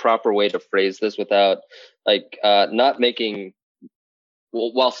of a proper way to phrase this without like not making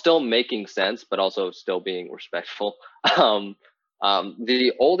while still making sense, but also still being respectful. Um,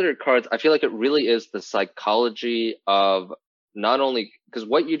 the older cards, I feel like it really is the psychology of not only because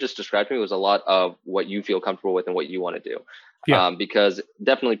what you just described to me was a lot of what you feel comfortable with and what you want to do. yeah, Because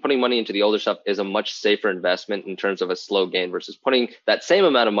definitely putting money into the older stuff is a much safer investment in terms of a slow gain versus putting that same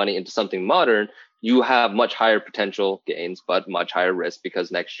amount of money into something modern. You have much higher potential gains, but much higher risk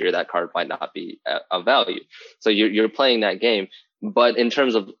because next year that card might not be of value. So you're playing that game. But in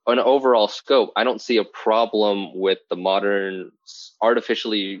terms of an overall scope, I don't see a problem with the modern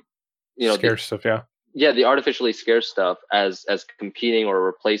artificially, the scarce stuff. Yeah. the artificially scarce stuff as competing or a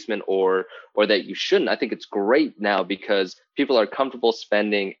replacement or that you shouldn't. I think it's great now because people are comfortable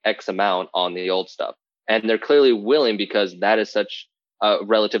spending X amount on the old stuff, and they're clearly willing because that is such a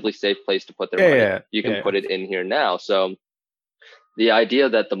relatively safe place to put their Yeah, money. yeah, You can yeah. put it in here now. So the idea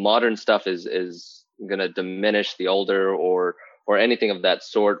that the modern stuff is going to diminish the older or anything of that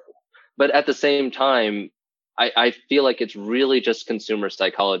sort, but at the same time I feel like it's really just consumer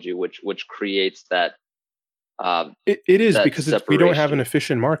psychology which creates that It is that because we don't have an separation.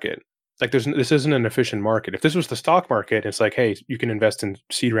 efficient market. Like this isn't an efficient market. If this was the stock market, it's like, hey, you can invest in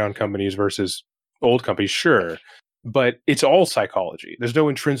seed round companies versus old companies, sure, but it's all psychology. There's no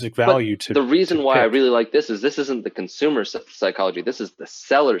intrinsic But value the to reason why I pick. really like this isn't the consumer psychology. This is the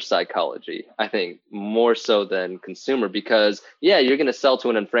seller psychology. I think more so than consumer because yeah, you're going to sell to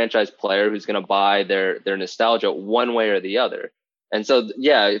an enfranchised player who's going to buy their nostalgia one way or the other. And so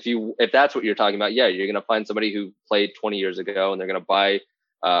yeah, if that's what you're talking about, yeah, you're going to find somebody who played 20 years ago and they're going to buy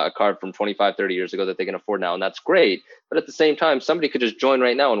a card from 25, 30 years ago that they can afford now, and that's great. But at the same time, somebody could just join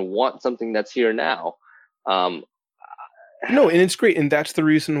right now and want something that's here now. Um, No, and it's great, and that's the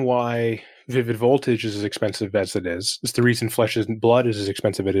reason why Vivid Voltage is as expensive as it is. It's the reason Flesh and Blood is as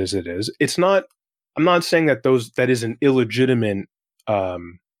expensive as it is. It's not. I'm not saying that is an illegitimate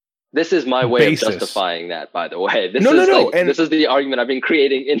um, This is my way of basis. justifying that, by the way. No, no, no, and This is the argument I've been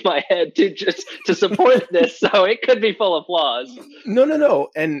creating in my head to just to support this. So it could be full of flaws. no, no, no,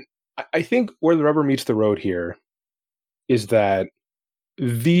 and I think where the rubber meets the road here is that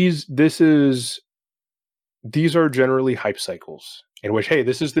these this is these are generally hype cycles in which, hey,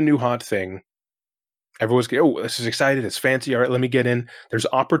 this is the new hot thing. Everyone's this is excited, it's fancy. All right, let me get in. There's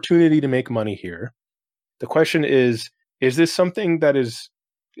opportunity to make money here. The question is this something that is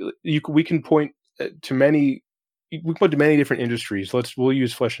we can point to many we can point to many different industries. We'll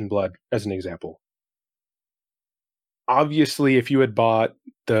use Flesh and Blood as an example. Obviously, if you had bought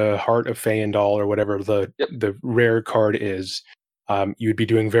the Heart of Feyendal or whatever Yep. the rare card is, you'd be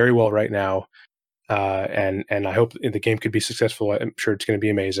doing very well right now. And I hope the game could be successful. I'm sure it's going to be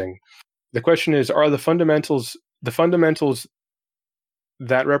amazing. The question is, are the fundamentals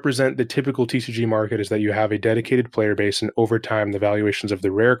that represent the typical TCG market is that you have a dedicated player base, and over time, the valuations of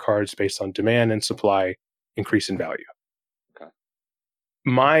the rare cards based on demand and supply increase in value. Okay.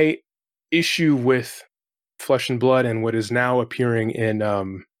 My issue with Flesh and Blood and what is now appearing in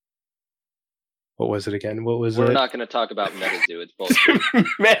what was it again? What was We're it? not going to talk about MetaZoo. It's bullshit.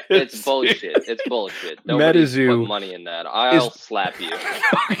 It's bullshit. It's bullshit. Nobody's put money in that. I'll slap you.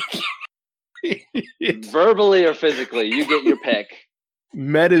 Verbally or physically, you get your pick.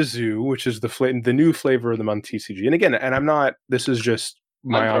 MetaZoo, which is the new flavor of the month TCG, and again, and I'm not. This is just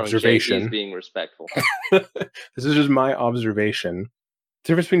my observation. He's being respectful. This is just my observation. The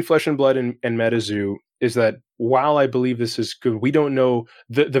difference between Flesh and Blood and MetaZoo is that while I believe this is good, we don't know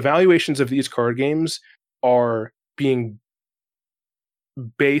the valuations of these card games are being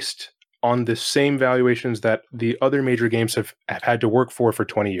based on the same valuations that the other major games have had to work for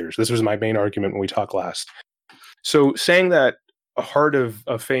 20 years. This was my main argument when we talked last. So saying that a Heart of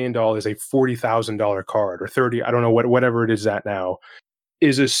Feyendal is a $40,000 card or 30, I don't know whatever it is at now,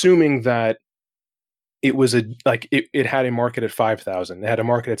 is assuming that it was it had a market at 5,000, it had a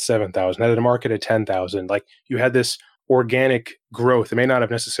market at 7,000, it had a market at 10,000. Like you had this organic growth. It may not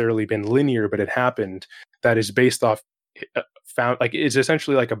have necessarily been linear, but it happened. That is based off it's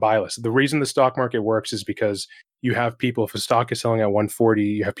essentially like a buy list. The reason the stock market works is because you have people, if a stock is selling at 140,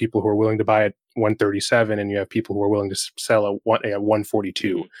 you have people who are willing to buy at 137, and you have people who are willing to sell at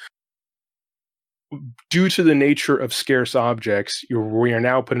 142. Mm-hmm. Due to the nature of scarce objects, we are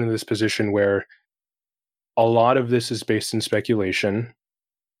now put in this position where a lot of this is based in speculation.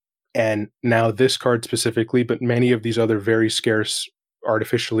 And now this card specifically, but many of these other very scarce,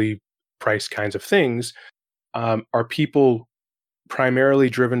 artificially priced kinds of things are people primarily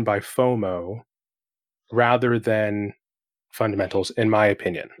driven by FOMO rather than fundamentals, in my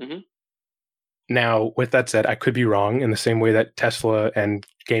opinion. Mm-hmm. Now, with that said, I could be wrong in the same way that Tesla and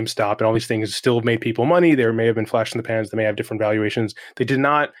GameStop and all these things still made people money. There may have been flash in the pans. They may have different valuations. They did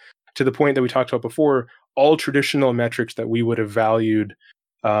not, to the point that we talked about before, all traditional metrics that we would have valued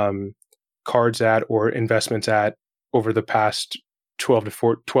cards at or investments at over the past 12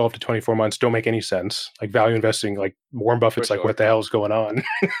 to 24 months don't make any sense. Like value investing, like Warren Buffett's For like, sure. what the hell is going on?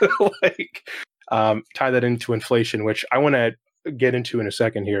 Like, tie that into inflation, which I want to get into in a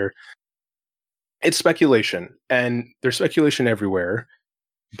second here. It's speculation, and there's speculation everywhere.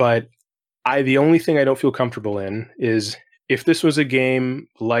 But the only thing I don't feel comfortable in is if this was a game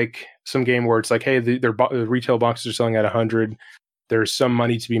like some game where it's like, hey, the retail boxes are selling at 100. There's some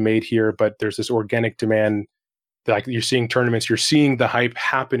money to be made here, but there's this organic demand. Like you're seeing tournaments, you're seeing the hype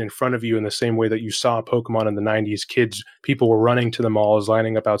happen in front of you in the same way that you saw Pokemon in the 90s. People were running to the malls,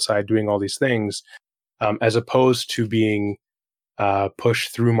 lining up outside, doing all these things, as opposed to being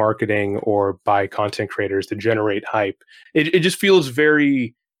pushed through marketing or by content creators to generate hype. It just feels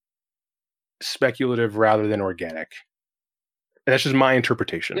very speculative rather than organic. And that's just my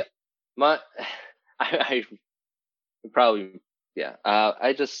interpretation. Yeah, I probably, yeah.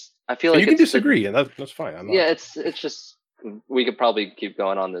 I feel like you can disagree, and that's fine. It's just, we could probably keep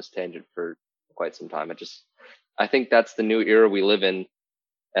going on this tangent for quite some time. I think that's the new era we live in,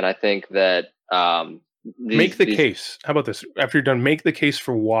 and I think that make the case. How about this? After you're done, make the case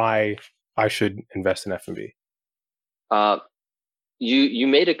for why I should invest in FMV. You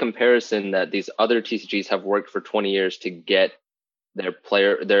made a comparison that these other TCGs have worked for 20 years to get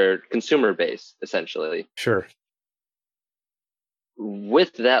their consumer base, essentially. Sure.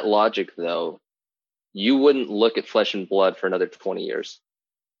 With that logic, though, you wouldn't look at Flesh and Blood for another 20 years.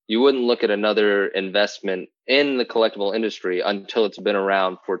 You wouldn't look at another investment in the collectible industry until it's been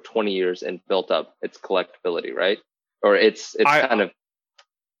around for 20 years and built up its collectability, right? Or it's kind of...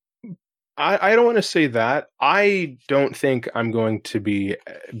 I don't want to say that. I don't think I'm going to be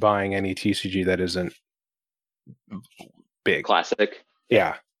buying any TCG that isn't big. Classic.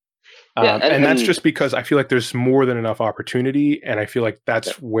 Yeah. And that's just because I feel like there's more than enough opportunity, and I feel like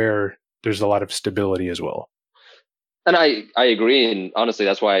that's where there's a lot of stability as well. And I agree, and honestly,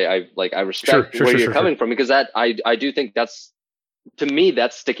 that's why I respect where you're coming from, because that I do think that's, to me,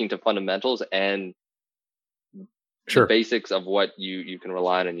 that's sticking to fundamentals and the basics of what you can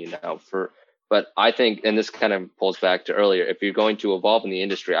rely on, but I think, and this kind of pulls back to earlier, if you're going to evolve in the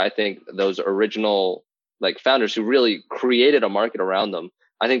industry, I think those original founders who really created a market around them,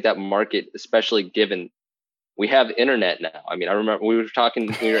 I think that market, especially given we have internet now. I mean, I remember we were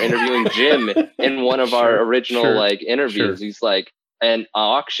interviewing Jim in one of our original interviews. He's like, an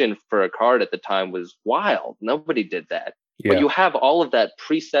auction for a card at the time was wild. Nobody did that. Yeah. But you have all of that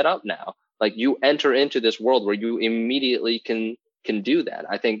pre-set up now. Like, you enter into this world where you immediately can do that.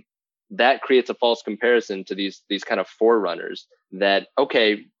 I think that creates a false comparison to these kind of forerunners that,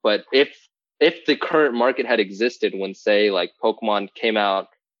 okay, but if the current market had existed when, say, like Pokemon came out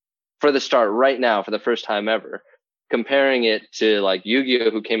for the start right now for the first time ever, comparing it to like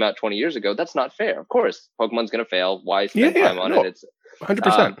Yu-Gi-Oh, who came out 20 years ago, that's not fair. Of course, Pokemon's going to fail. Why spend time on it? It's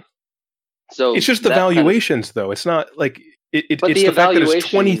 100%. So it's just the valuations, though. It's not like it's the fact that it's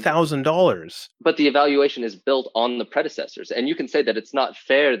 $20,000. But the evaluation is built on the predecessors, and you can say that it's not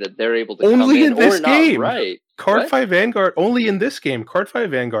fair that they're able to only come in this or game. Not, right? Card5 Vanguard only in this game.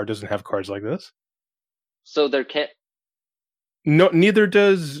 Card5 Vanguard doesn't have cards like this. So there can't. No, neither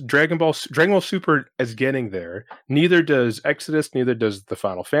does Dragon Ball Super is getting there. Neither does Exodus. Neither does the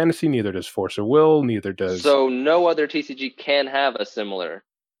Final Fantasy. Neither does Force of Will. Neither does. So no other TCG can have a similar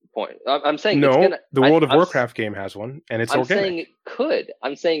point. I'm saying no. The World of Warcraft game has one, and it's organic. I'm saying it could.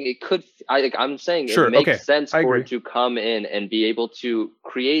 I'm saying it could. I'm saying it makes sense for it to come in and be able to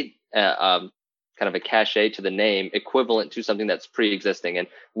create kind of a cachet to the name equivalent to something that's pre-existing. And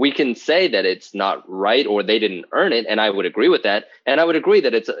we can say that it's not right or they didn't earn it, and I would agree with that. And I would agree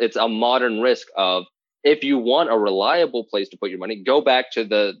that it's a modern risk of, if you want a reliable place to put your money, go back to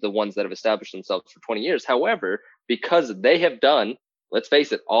the ones that have established themselves for 20 years. However, because they have done, let's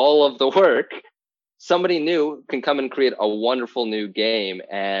face it, all of the work, somebody new can come and create a wonderful new game,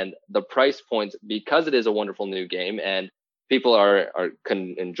 and the price points, because it is a wonderful new game and people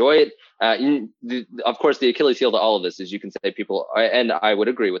can enjoy it. Of course, the Achilles heel to all of this is, you can say people, and I would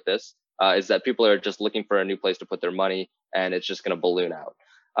agree with this, is that people are just looking for a new place to put their money, and it's just going to balloon out,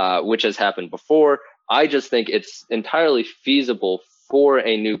 which has happened before. I just think it's entirely feasible for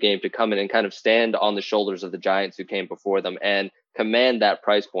a new game to come in and kind of stand on the shoulders of the giants who came before them and command that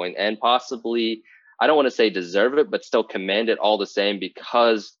price point, and possibly, I don't want to say deserve it, but still command it all the same,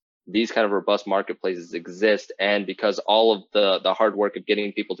 because these kind of robust marketplaces exist, and because all of the hard work of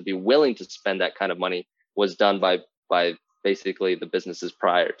getting people to be willing to spend that kind of money was done by basically the businesses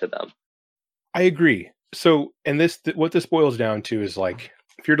prior to them. I agree. So, and what this boils down to is like,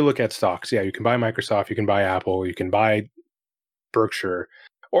 if you're to look at stocks, yeah, you can buy Microsoft, you can buy Apple, you can buy Berkshire,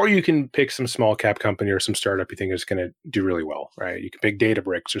 or you can pick some small cap company or some startup you think is going to do really well, right? You can pick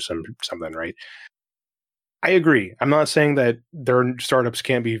Databricks or something, right? I agree. I'm not saying that their startups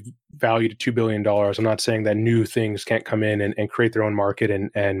can't be valued at $2 billion. I'm not saying that new things can't come in and create their own market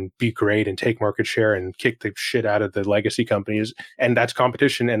and be great and take market share and kick the shit out of the legacy companies. And that's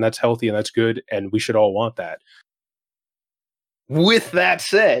competition, and that's healthy, and that's good, and we should all want that. With that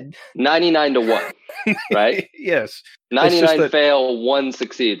said, 99 to 1, right? Yes. 99 fail, 1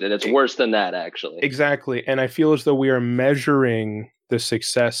 succeeds, and it's worse than that, actually. Exactly. And I feel as though we are measuring the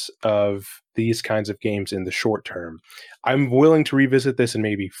success of these kinds of games in the short term. I'm willing to revisit this in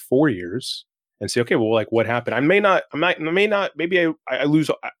maybe 4 years and say, okay, well, like, what happened? I may not, maybe I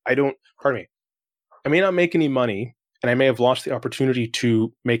lose, I don't, pardon me. I may not make any money, and I may have lost the opportunity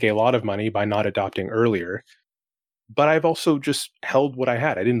to make a lot of money by not adopting earlier. But I've also just held what I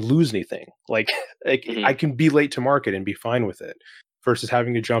had. I didn't lose anything. Like I can be late to market and be fine with it, versus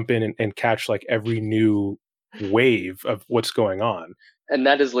having to jump in and catch like every new wave of what's going on. And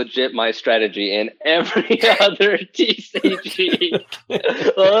that is legit my strategy in every other TCG.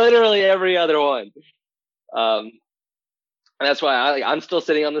 Literally every other one. And that's why I'm still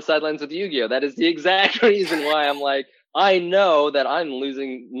sitting on the sidelines with Yu-Gi-Oh! That is the exact reason why I'm like, I know that I'm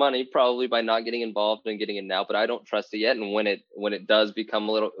losing money probably by not getting involved and getting in now, but I don't trust it yet. And when it does become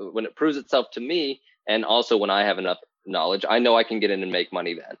when it proves itself to me, and also when I have enough knowledge, I know I can get in and make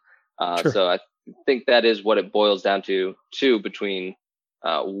money then. Sure. So I think that is what it boils down to between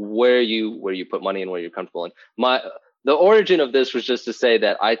where you put money and where you're comfortable in. The origin of this was just to say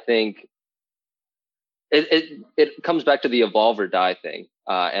that I think it comes back to the evolve or die thing.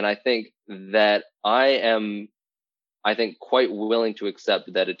 And I think that I think quite willing to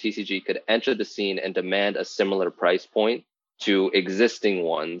accept that a TCG could enter the scene and demand a similar price point to existing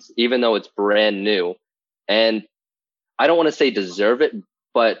ones, even though it's brand new. And I don't want to say deserve it,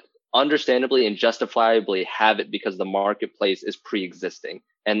 but understandably and justifiably have it because the marketplace is pre-existing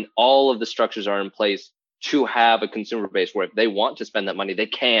and all of the structures are in place to have a consumer base where if they want to spend that money, they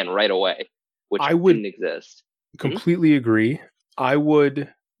can right away, which didn't exist. Completely agree. I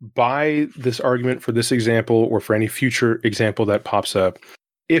would buy this argument for this example or for any future example that pops up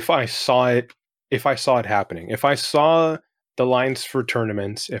if I saw it happening, if I saw the lines for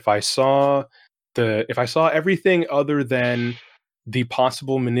tournaments, if I saw everything other than the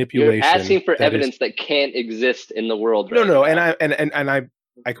possible manipulation. You're asking for evidence that can't exist in the world right now. And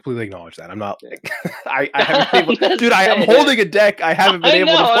I completely acknowledge that. I'm not like I haven't been able, dude, I'm holding a deck I haven't been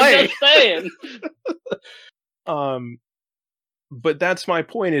able to play. I'm just saying. But that's my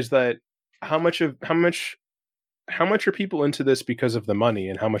point, is that how much are people into this because of the money,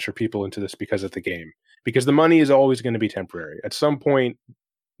 and how much are people into this because of the game? Because the money is always going to be temporary. At some point,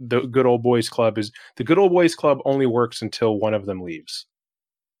 the good old boys club only works until one of them leaves.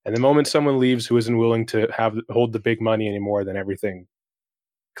 And the moment someone leaves who isn't willing to hold the big money anymore, then everything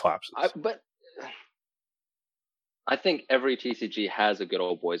collapses. But I think every TCG has a good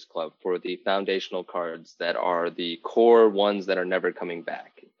old boys club for the foundational cards that are the core ones that are never coming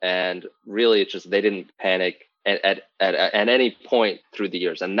back. And really, it's just they didn't panic at any point through the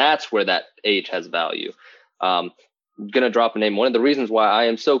years. And that's where that age has value. I'm going to drop a name. One of the reasons why I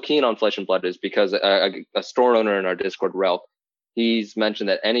am so keen on Flesh and Blood is because a store owner in our Discord, Relk, he's mentioned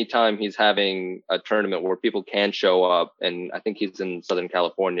that anytime he's having a tournament where people can show up, and I think he's in Southern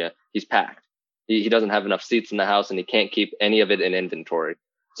California, he's packed. He doesn't have enough seats in the house and he can't keep any of it in inventory.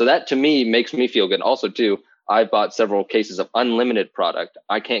 So that to me makes me feel good. Also too, I bought several cases of unlimited product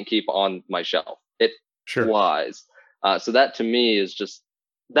I can't keep on my shelf. It flies. So that to me is just,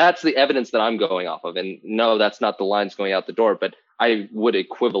 that's the evidence that I'm going off of. And no, that's not the lines going out the door, but I would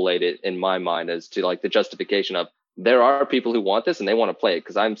equivalate it in my mind as to like the justification of there are people who want this and they want to play it,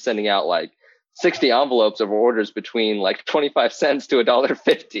 because I'm sending out like 60 envelopes of orders between like 25 cents to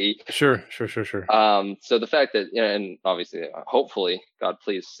 $1.50. Sure. So the fact that, and obviously, hopefully, God,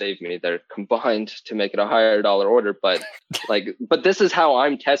 please save me, they're combined to make it a higher dollar order. But but this is how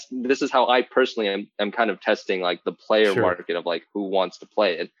I'm testing. This is how I personally am kind of testing like the player market of like who wants to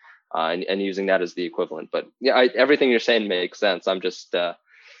play it, and using that as the equivalent. But yeah, everything you're saying makes sense. I'm just no,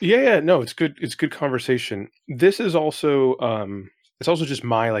 it's good. It's good conversation. This is also it's also just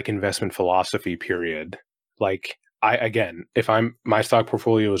my like investment philosophy period. Like if my stock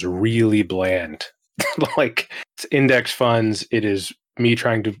portfolio is really bland, like it's index funds, it is me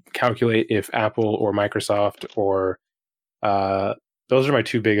trying to calculate if Apple or Microsoft or those are my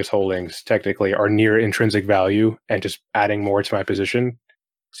two biggest holdings technically are near intrinsic value and just adding more to my position.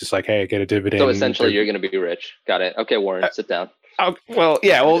 It's just like, hey, I get a dividend. So essentially, you're going to be rich. Got it. Okay, Warren, sit down. Well,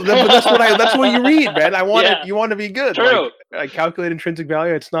 yeah. Well, that's what you read, man. I want you want to be good. True. Like, I calculate intrinsic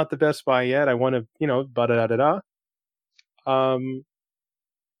value. It's not the best buy yet. I want to, but I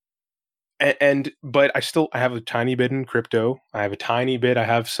have a tiny bit in crypto. I have a tiny bit. I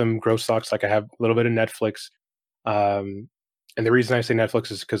have some growth stocks. Like I have a little bit of Netflix. And the reason I say Netflix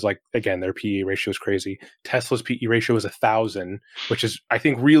is because, like, again, their PE ratio is crazy. Tesla's PE ratio is 1,000, which is, I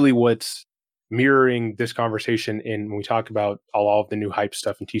think, really what's mirroring this conversation in when we talk about all of the new hype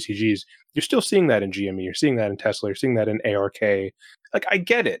stuff in TCGs. You're still seeing that in GME. You're seeing that in Tesla. You're seeing that in ARK. Like, I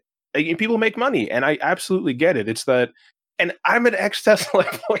get it. Like, people make money, and I absolutely get it. It's that, and I'm an ex-Tesla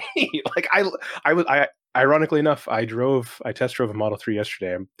employee. Like, I ironically enough, I test drove a Model 3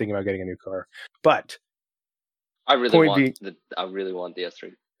 yesterday. I'm thinking about getting a new car, but I really want the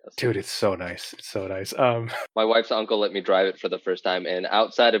S3. Dude, it's so nice. It's so nice. My wife's uncle let me drive it for the first time, and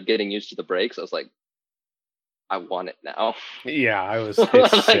outside of getting used to the brakes, I was like, I want it now. Yeah, I was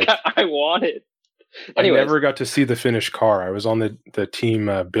like, I want it. Anyways. I never got to see the finished car. I was on the team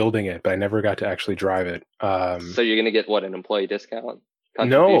building it, but I never got to actually drive it. So you're gonna get what, an employee discount?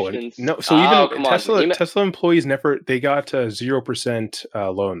 No. So even Tesla employees never, they got 0%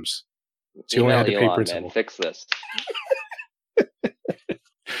 loans. So you only had to pay principal. Man, fix this.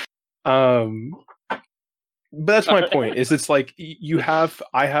 But that's my point. Is it's like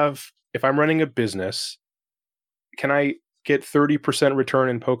I have. If I'm running a business, can I get 30% return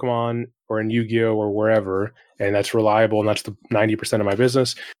in Pokemon or in Yu-Gi-Oh or wherever, and that's reliable, and that's the 90% of my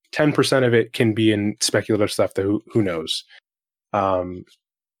business. 10% of it can be in speculative stuff that who knows.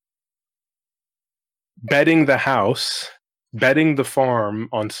 Betting the house, betting the farm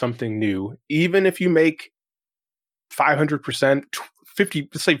on something new, even if you make 500%, 50,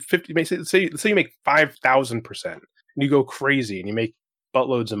 say 50, say you make 5,000%, and you go crazy and you make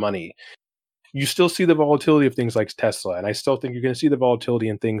buttloads of money, you still see the volatility of things like Tesla, and I still think you're going to see the volatility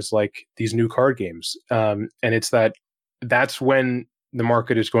in things like these new card games. And it's that's when the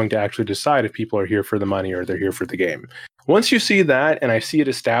market is going to actually decide if people are here for the money or they're here for the game. Once you see that, and I see it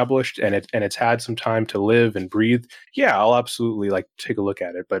established, and it's had some time to live and breathe, yeah, I'll absolutely like take a look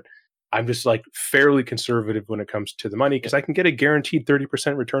at it. But I'm just like fairly conservative when it comes to the money, because I can get a guaranteed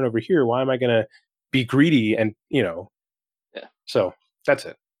 30% return over here. Why am I going to be greedy? And yeah. So that's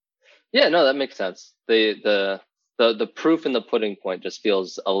it. Yeah, no, that makes sense. The proof in the pudding point just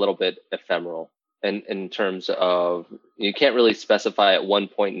feels a little bit ephemeral in terms of, you can't really specify at one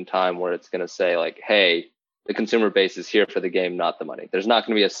point in time where it's going to say like, hey, the consumer base is here for the game, not the money. There's not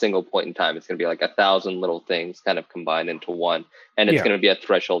going to be a single point in time. It's going to be like 1,000 little things kind of combined into one, and it's going to be a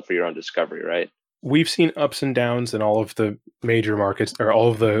threshold for your own discovery, right? We've seen ups and downs in all of the major markets, or all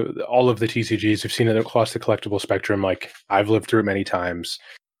of the TCGs. We've seen it across the collectible spectrum. Like, I've lived through it many times.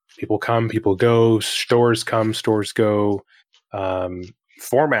 People come, people go. Stores come, stores go.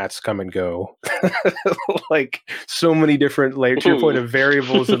 Formats come and go. Like, so many different layers. To your point of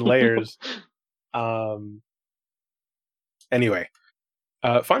variables and layers. Anyway,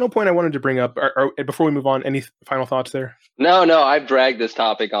 final point I wanted to bring up. Before we move on, any final thoughts there? No, I've dragged this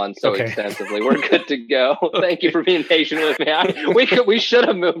topic on so extensively. We're good to go. Okay. Thank you for being patient with me. We should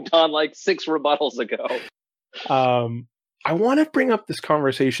have moved on like 6 rebuttals ago. I want to bring up this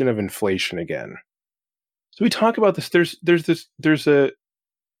conversation of inflation again. So we talk about this.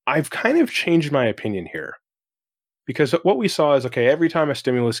 I've kind of changed my opinion here, because what we saw is, okay, every time a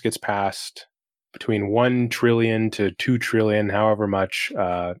stimulus gets passed, between 1 trillion to 2 trillion, however much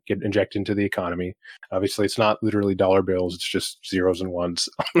get injected into the economy. Obviously, it's not literally dollar bills; it's just zeros and ones.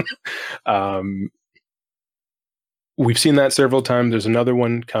 We've seen that several times. There's another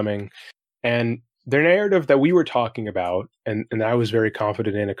one coming, and the narrative that we were talking about, and I was very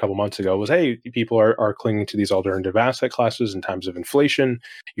confident in a couple months ago, was, hey, people are clinging to these alternative asset classes in times of inflation.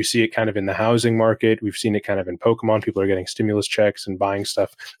 You see it kind of in the housing market. We've seen it kind of in Pokemon. People are getting stimulus checks and buying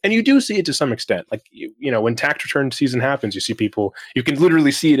stuff. And you do see it to some extent. Like, when tax return season happens, you see people, you can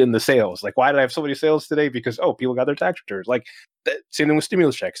literally see it in the sales. Like, why did I have so many sales today? Because, people got their tax returns. Like, same thing with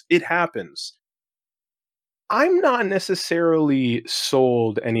stimulus checks. It happens. I'm not necessarily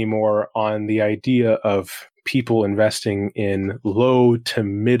sold anymore on the idea of people investing in low to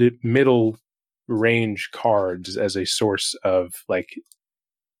middle range cards as a source of like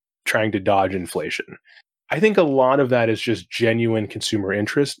trying to dodge inflation. I think a lot of that is just genuine consumer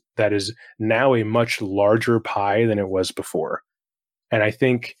interest that is now a much larger pie than it was before. And I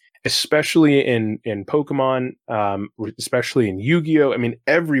think especially in Pokemon, especially in Yu-Gi-Oh. I mean,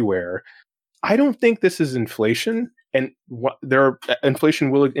 everywhere. I don't think this is inflation, and what there are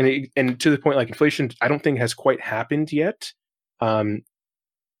inflation will and to the point like inflation. I don't think has quite happened yet. I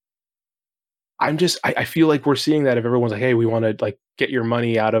feel like we're seeing that if everyone's like, hey, we want to like get your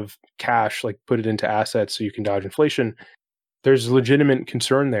money out of cash, like put it into assets so you can dodge inflation. There's legitimate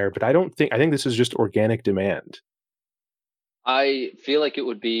concern there, but I think this is just organic demand. I feel like it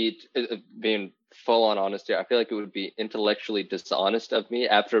would be, being full on honest here, I feel like it would be intellectually dishonest of me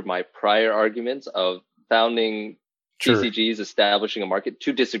after my prior arguments of founding Sure. TCGs, establishing a market,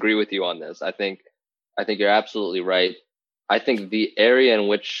 to disagree with you on this. I think you're absolutely right. I think the area in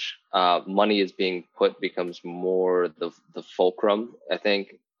which money is being put becomes more the fulcrum. I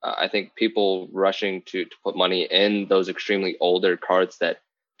think people rushing to put money in those extremely older cards that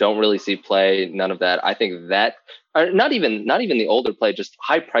don't really see play, none of that. I think that, or not even the older play, just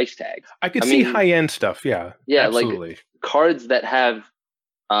high price tags. I could see high end stuff. Yeah, absolutely. Like cards that have,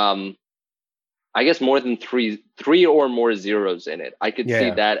 I guess more than three or more zeros in it. I could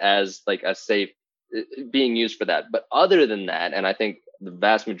see that as like a safe being used for that. But other than that, and I think the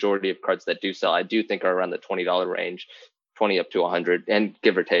vast majority of cards that do sell, I do think are around the $20 range, 20 up to 100, and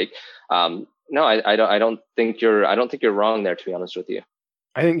give or take. No, I don't think you're wrong there, to be honest with you.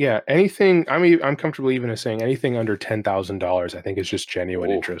 I think anything. I'm comfortable even as saying anything under $10,000. I think is just genuine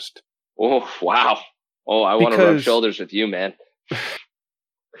interest. Oh wow! Oh, I want to rub shoulders with you, man.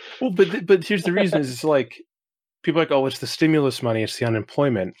 Well, but here's the reason: is it's like people are like, oh, it's the stimulus money, it's the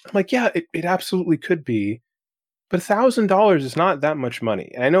unemployment. I'm like, yeah, it absolutely could be, but $1,000 is not that much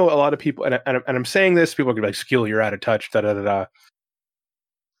money. And I know a lot of people, and I'm saying this, people are gonna be like, Skill, you're out of touch. Da da da da.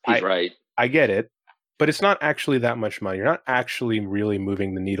 He's right. I get it. But it's not actually that much money. You're not actually really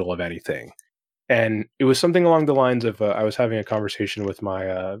moving the needle of anything. And it was something along the lines of I was having a conversation with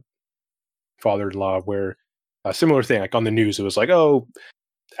my father-in-law where a similar thing, like on the news, it was like, oh,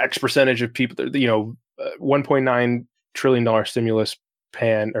 X percentage of people, $1.9 trillion stimulus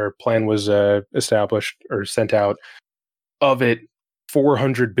plan was established or sent out. Of it,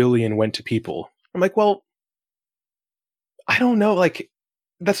 400 billion went to people. I'm like, well, I don't know. Like,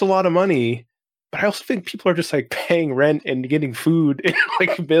 that's a lot of money. But I also think people are just like paying rent and getting food and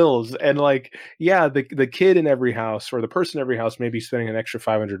like bills, and like, yeah, the kid in every house or the person in every house may be spending an extra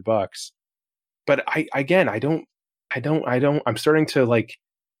 $500. But I'm starting to like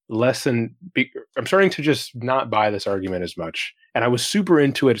I'm starting to just not buy this argument as much. And I was super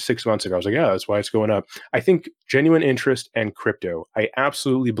into it 6 months ago. I was like, yeah, that's why it's going up. I think genuine interest and crypto. I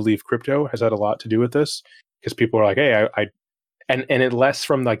absolutely believe crypto has had a lot to do with this because people are like, hey, And it less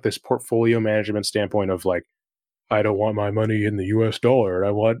from like this portfolio management standpoint of like, I don't want my money in the US dollar.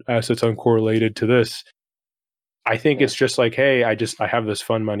 I want assets uncorrelated to this. I think it's just like, hey, I have this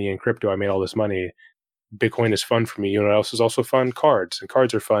fun money in crypto. I made all this money. Bitcoin is fun for me. You know what else is also fun? Cards. And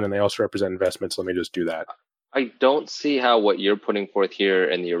cards are fun and they also represent investments. Let me just do that. I don't see how what you're putting forth here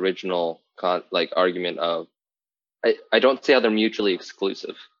in the original argument of, I don't see how they're mutually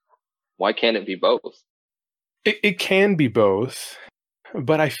exclusive. Why can't it be both? It can be both,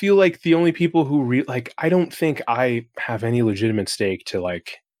 but I feel like the only people who I don't think I have any legitimate stake to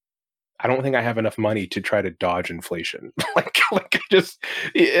like. I don't think I have enough money to try to dodge inflation. I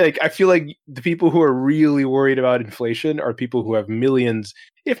feel like the people who are really worried about inflation are people who have millions,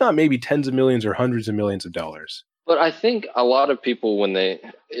 if not maybe tens of millions or hundreds of millions of dollars. But I think a lot of people,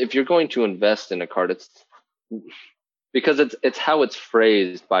 if you're going to invest in a card, it's because it's how it's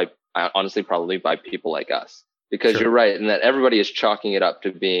phrased by, honestly, probably by people like us. Because You're right, and that everybody is chalking it up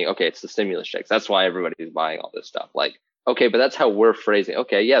to being, okay, it's the stimulus checks. That's why everybody's buying all this stuff. Like, okay, but that's how we're phrasing.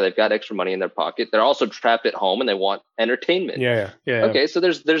 Okay, yeah, they've got extra money in their pocket. They're also trapped at home and they want entertainment. Yeah. Okay, so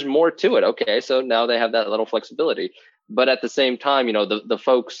there's more to it. Okay, so now they have that little flexibility. But at the same time, the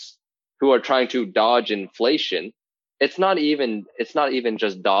folks who are trying to dodge inflation, it's not even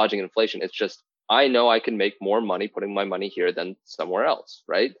just dodging inflation. It's just, I know I can make more money putting my money here than somewhere else,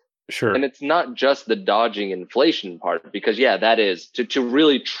 right? Sure. And it's not just the dodging inflation part, because that is to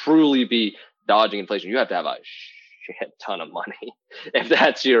really truly be dodging inflation, you have to have a shit ton of money if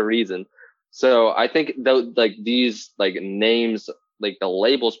that's your reason. So I think these names, like the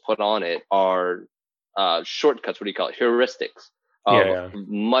labels put on it, are shortcuts. What do you call it? Heuristics of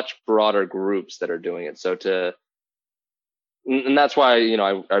much broader groups that are doing it. And that's why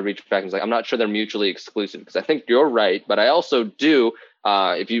I reached back and was like, I'm not sure they're mutually exclusive, because I think you're right, but I also do.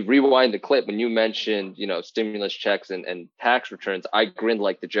 If you rewind the clip, when you mentioned, stimulus checks and tax returns, I grinned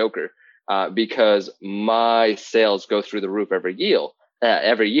like the Joker because my sales go through the roof every year.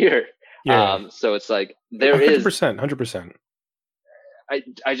 Yeah. So it's like there 100%.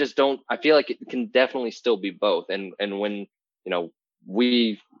 I just don't. I feel like it can definitely still be both. And when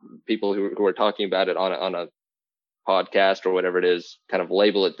we people who are talking about it on a podcast or whatever it is kind of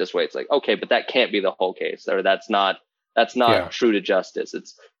label it this way, it's like, okay, but that can't be the whole case, or that's not true to justice.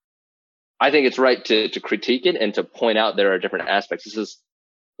 I think it's right to critique it and to point out there are different aspects. This is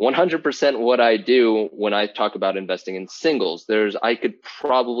 100% what I do when I talk about investing in singles. I could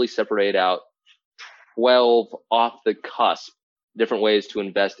probably separate out 12 off the cusp different ways to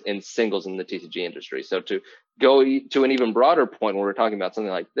invest in singles in the TCG industry. So to go to an even broader point when we're talking about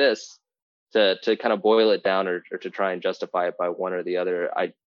something like this, to kind of boil it down or to try and justify it by one or the other,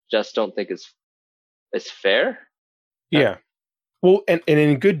 I just don't think it's fair. Yeah. Well, and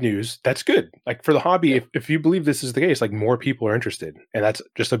in good news, that's good. Like for the hobby, if you believe this is the case, like more people are interested, and that's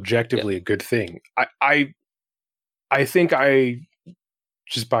just objectively a good thing. I think I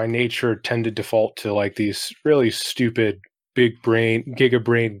just by nature tend to default to like these really stupid big brain giga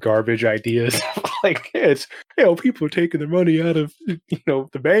brain garbage ideas. Like it's people are taking their money out of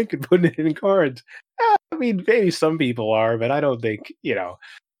the bank and putting it in cards. I mean, maybe some people are, but I don't think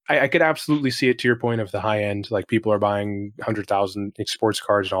I could absolutely see it to your point of the high end, like people are buying 100,000 sports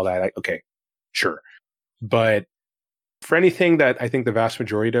cards and all that. Okay, sure. But for anything that I think the vast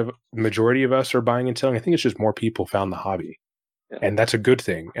majority of us are buying and selling, I think it's just more people found the hobby. Yeah. And that's a good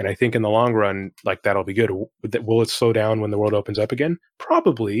thing. And I think in the long run, like that'll be good. Will it slow down when the world opens up again?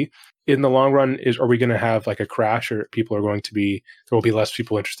 Probably. In the long run, are we going to have like a crash, or there will be less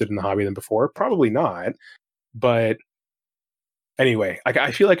people interested in the hobby than before? Probably not. But anyway,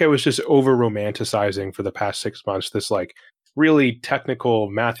 I feel like I was just over romanticizing for the past 6 months this like really technical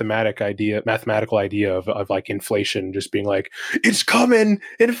mathematical idea of like inflation just being like, it's coming,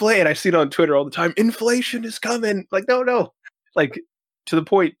 inflate. I see it on Twitter all the time. Inflation is coming. Like, no. Like to the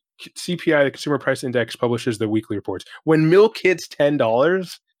point, CPI, the Consumer Price Index, publishes their weekly reports. When milk hits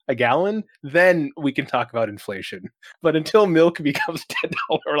 $10 a gallon, then we can talk about inflation. But until milk becomes $10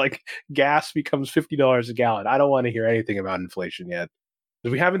 or like gas becomes $50 a gallon, I don't want to hear anything about inflation yet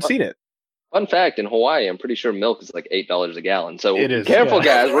because we haven't seen it. Fun fact: in Hawaii, I'm pretty sure milk is like $8 a gallon. So it is, careful,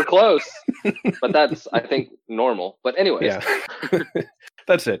 guys. We're close, but that's I think normal. But anyways, yeah,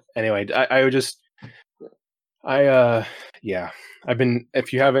 that's it. Anyway, I've been.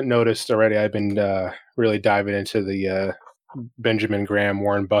 If you haven't noticed already, I've been really diving into the Benjamin Graham,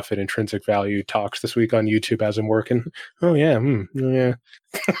 Warren Buffett intrinsic value talks this week on YouTube as I'm working. Oh yeah, yeah.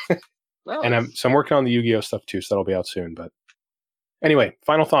 Nice. And I'm working on the Yu-Gi-Oh stuff too, so that'll be out soon. But anyway,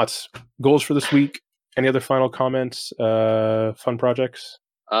 final thoughts, goals for this week. Any other final comments? Fun projects?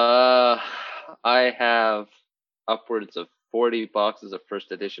 I have upwards of 40 boxes of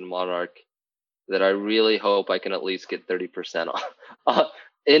first edition Monarch that I really hope I can at least get 30% off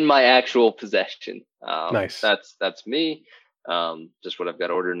in my actual possession. Nice. That's me. Just what I've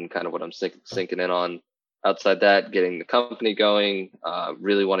got ordered and kind of what I'm sinking in on. Outside that, getting the company going.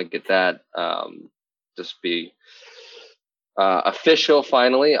 Really want to get that just be official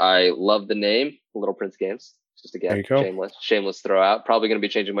finally. I love the name, Little Prince Games. Just again, shameless throw out. Probably going to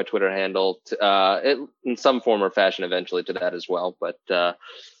be changing my Twitter handle to, in some form or fashion eventually to that as well. But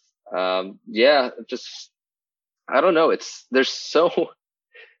just I don't know. There's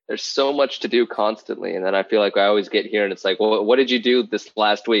so much to do constantly, and then I feel like I always get here and it's like, well, what did you do this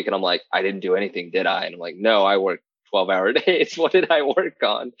last week? And I'm like, I didn't do anything, did I? And I'm like, no, I worked 12-hour days. What did I work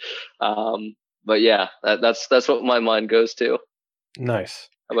on? But yeah, that's what my mind goes to. Nice.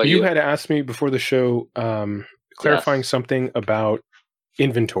 You had asked me before the show, clarifying something about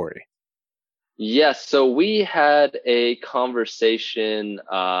inventory. Yes. So we had a conversation,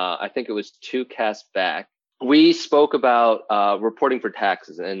 I think it was 2 casts back. We spoke about reporting for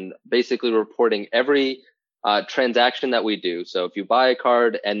taxes and basically reporting every transaction that we do. So if you buy a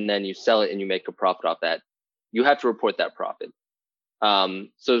card and then you sell it and you make a profit off that, you have to report that profit.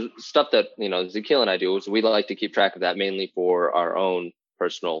 So stuff that, Zakil and I do is we like to keep track of that mainly for our own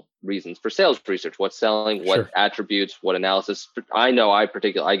personal reasons, for sales research, what's selling, what attributes, what analysis. I know I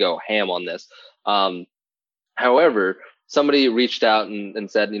go ham on this. However, somebody reached out and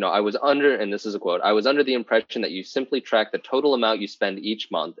said, I was under, and this is a quote, I was under the impression that you simply track the total amount you spend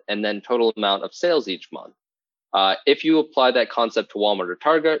each month and then total amount of sales each month. If you apply that concept to Walmart or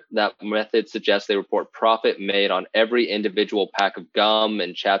Target, that method suggests they report profit made on every individual pack of gum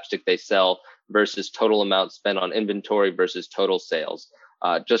and chapstick they sell versus total amount spent on inventory versus total sales.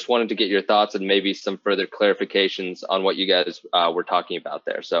 Just wanted to get your thoughts and maybe some further clarifications on what you guys were talking about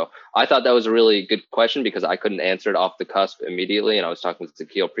there. So I thought that was a really good question because I couldn't answer it off the cusp immediately, and I was talking with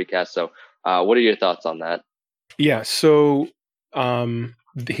Zakil precast. So what are your thoughts on that? Yeah, so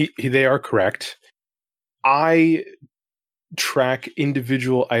they are correct. I track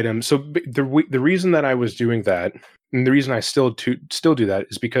individual items. So the reason that I was doing that, and the reason I still do that,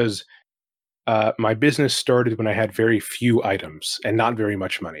 is because my business started when I had very few items and not very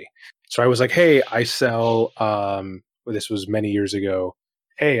much money. So I was like, hey, I sell. Well, this was many years ago.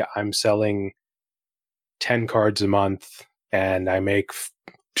 Hey, I'm selling 10 cards a month, and I make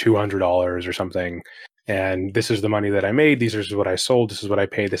 $200 or something. And this is the money that I made. These is what I sold. This is what I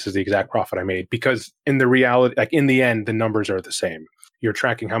paid. This is the exact profit I made. Because in the reality, like in the end, the numbers are the same. You're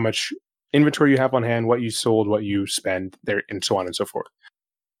tracking how much inventory you have on hand, what you sold, what you spend there, and so on and so forth.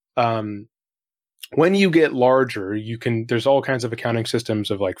 When you get larger, there's all kinds of accounting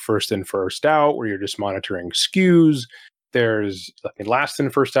systems of like first in, first out, where you're just monitoring SKUs. There's like last in,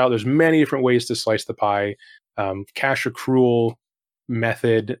 first out. There's many different ways to slice the pie. Cash accrual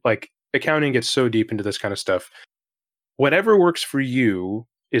method, like accounting gets so deep into this kind of stuff. Whatever works for you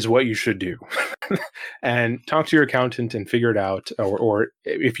is what you should do. And talk to your accountant and figure it out. Or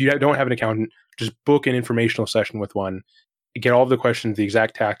if you don't have an accountant, just book an informational session with one. Get all of the questions, the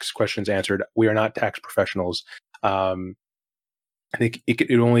exact tax questions answered. We are not tax professionals. I think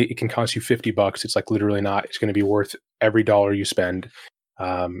it can cost you $50. It's like literally not. It's going to be worth every dollar you spend.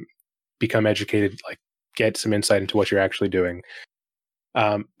 Become educated, like get some insight into what you're actually doing.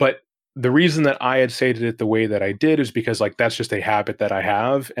 But the reason that I had stated it the way that I did is because like that's just a habit that I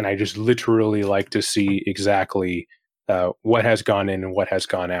have, and I just literally like to see exactly what has gone in and what has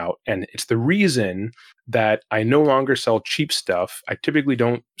gone out. And it's the reason that I no longer sell cheap stuff. I typically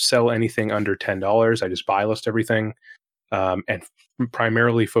don't sell anything under $10. I just buy list everything, and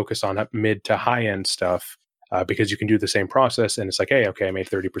primarily focus on mid to high end stuff, because you can do the same process and it's like, hey, okay, I made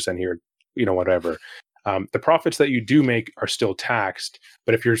 30% here, whatever. The profits that you do make are still taxed,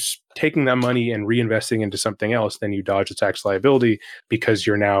 but if you're taking that money and reinvesting into something else, then you dodge the tax liability because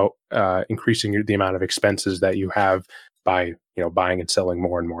you're now increasing the amount of expenses that you have by buying and selling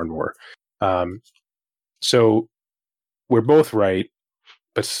more and more and more. So we're both right,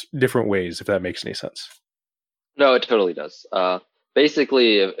 but different ways, if that makes any sense. No, it totally does.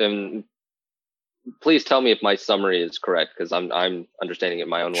 Basically, and please tell me if my summary is correct, because I'm understanding it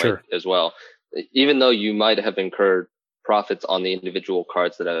my own way as well. Even though you might have incurred profits on the individual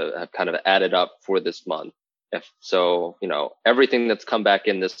cards that have kind of added up for this month, everything that's come back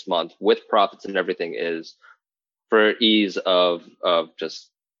in this month with profits and everything is, for ease of just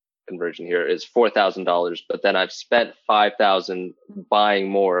conversion here, is $4,000. But then I've spent $5,000 buying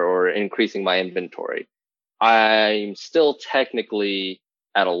more or increasing my inventory. I'm still technically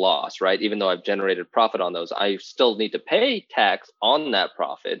at a loss, right? Even though I've generated profit on those, I still need to pay tax on that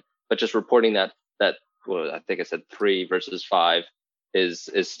profit. But just reporting that I think I said 3 versus 5 is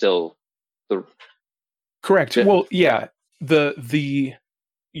still the correct. Well, yeah, the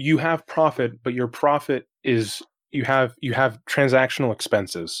you have profit, but your profit is you have transactional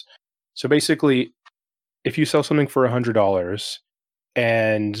expenses. So basically, if you sell something for $100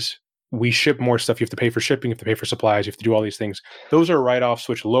 and we ship more stuff, you have to pay for shipping, you have to pay for supplies, you have to do all these things. Those are write-offs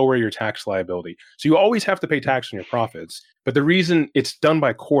which lower your tax liability. So you always have to pay tax on your profits. But the reason it's done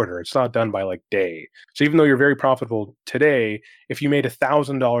by quarter, it's not done by like day. So even though you're very profitable today, if you made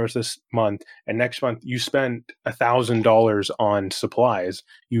 $1,000 this month and next month you spent $1,000 on supplies,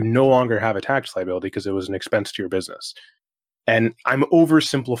 you no longer have a tax liability because it was an expense to your business. And I'm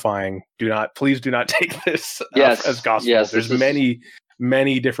oversimplifying. Please do not take this as gospel. Yes, there's many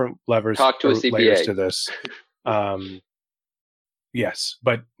different layers to this. Yes,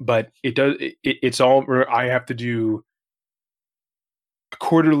 but it does. It's all. I have to do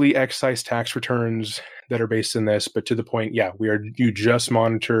quarterly excise tax returns that are based in this. But to the point, you just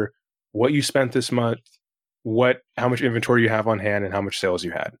monitor what you spent this month, how much inventory you have on hand, and how much sales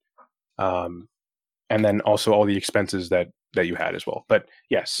you had, and then also all the expenses that you had as well. But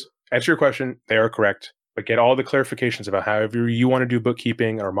yes, answer your question. They are correct. But get all the clarifications about however you want to do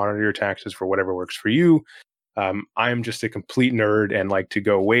bookkeeping or monitor your taxes for whatever works for you. I'm just a complete nerd and like to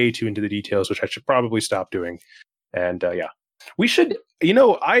go way too into the details, which I should probably stop doing. And we should,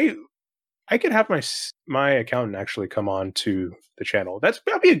 I could have my accountant actually come on to the channel. That'd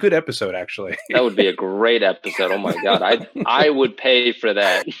be a good episode, actually. That would be a great episode. Oh my God. I would pay for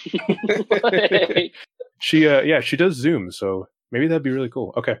that. She does Zoom, so maybe that'd be really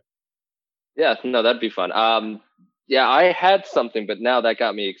cool. Okay. Yeah, no, that'd be fun. I had something, but now that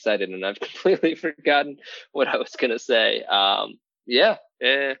got me excited and I've completely forgotten what I was going to say.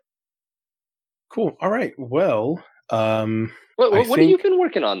 Cool. All right. Well, what have you been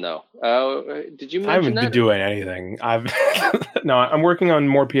working on though? Did you mention I haven't been doing anything. I'm working on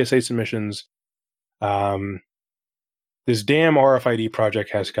more PSA submissions. This damn RFID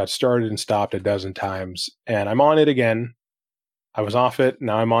project has got started and stopped a dozen times, and I'm on it again. I was off it.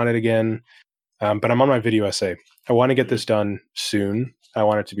 Now I'm on it again. But I'm on my video essay. I want to get this done soon. I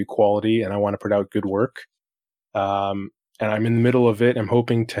want it to be quality, and I want to put out good work. And I'm in the middle of it. I'm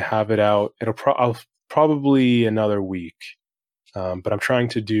hoping to have it out. I'll probably another week. But I'm trying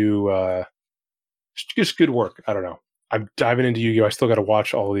to do just good work. I don't know. I'm diving into Yu-Gi-Oh! I still got to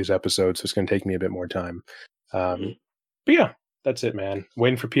watch all of these episodes, so it's going to take me a bit more time. But yeah, that's it, man.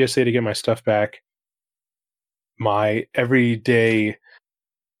 Waiting for PSA to get my stuff back. My every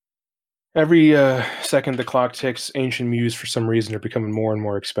second the clock ticks, Ancient Muse for some reason are becoming more and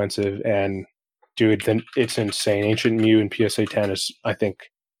more expensive. And dude, then it's insane. Ancient Mew and PSA 10 is, I think,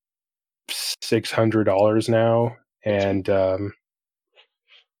 $600 now, and it's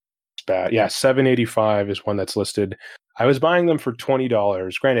bad. Yeah, $785 is one that's listed. I was buying them for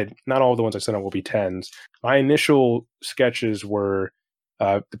 $20. Granted, not all the ones I sent out will be 10s. My initial sketches were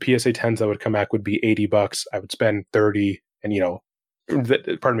the PSA 10s that would come back would be $80. I would spend 30, and the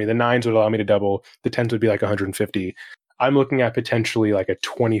 9s would allow me to double. The 10s would be like 150. I'm looking at potentially like a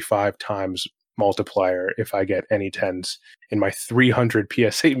 25 times multiplier if I get any 10s in my 300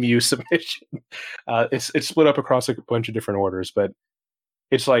 PSA Mew submission. It's split up across a bunch of different orders, but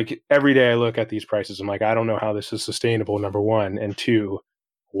it's like every day I look at these prices, I'm like, I don't know how this is sustainable, number one. And two,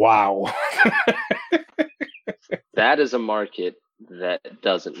 wow. That is a market that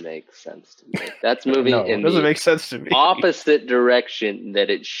doesn't make sense to me. That's moving in doesn't the make sense to me. Opposite direction that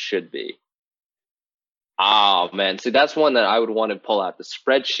it should be. Oh man, see, that's one that I would want to pull out the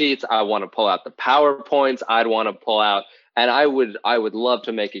spreadsheets. I want to pull out the PowerPoints. I'd want to pull out, and I would love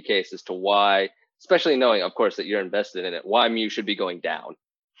to make a case as to why, especially knowing, of course, that you're invested in it, why Mew should be going down,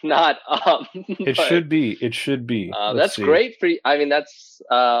 not up. It should be. It should be. That's great for you. I mean, that's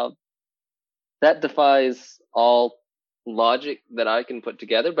that defies all logic that I can put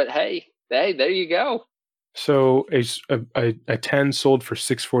together. But hey, there you go. So a 10 sold for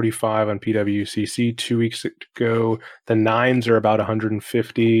 $645 on PWCC 2 weeks ago. The 9s are about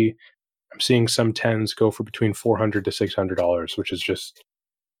 $150. I'm seeing some 10s go for between $400 to $600, which is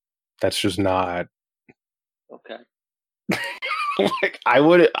that's just not okay. Like I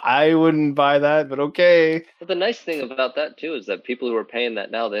wouldn't buy that, but okay. But the nice thing about that too is that people who are paying that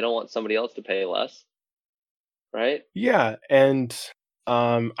now, they don't want somebody else to pay less, right? Yeah, and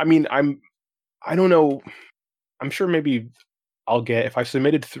I mean, I don't know. I'm sure maybe I'll get, if I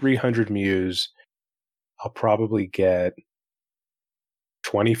submitted 300 Mews, I'll probably get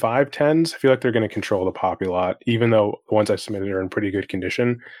 25 10s. I feel like they're going to control the poppy lot, even though the ones I submitted are in pretty good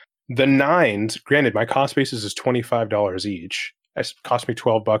condition. The 9s, granted, my cost basis is $25 each. It cost me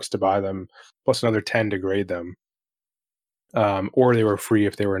 $12 to buy them, plus another 10 to grade them. Or they were free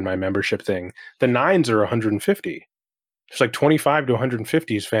if they were in my membership thing. The 9s are 150. It's like 25 to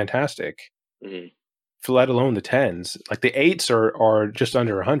 150 is fantastic. Mm-hmm. For let alone the 10s. Like the 8s are just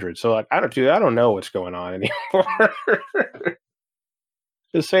under 100. So like I don't know what's going on anymore.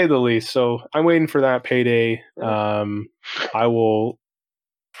 To say the least. So I'm waiting for that payday. I will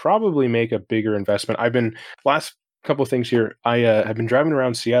probably make a bigger investment. Last couple of things here. I have been driving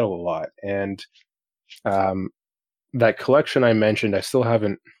around Seattle a lot, and that collection I mentioned, I still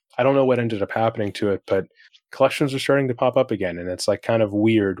haven't. I don't know what ended up happening to it, but collections are starting to pop up again, and it's like kind of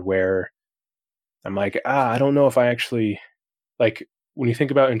weird where I'm like, I don't know if I actually like when you think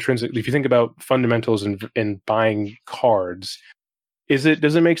about intrinsic. If you think about fundamentals in buying cards, does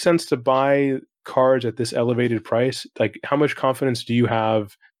it make sense to buy cards at this elevated price? Like, how much confidence do you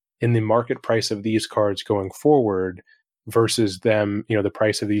have in the market price of these cards going forward versus them, the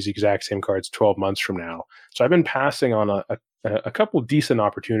price of these exact same cards 12 months from now? So I've been passing on a couple decent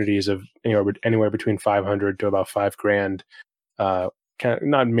opportunities of, anywhere between 500 to about $5,000,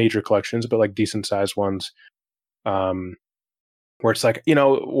 not major collections, but like decent sized ones. Where it's like,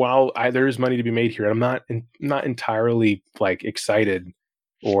 while there is money to be made here, I'm not entirely like excited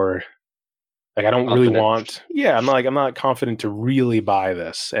or like I don't confident. really want. Yeah, I'm not confident to really buy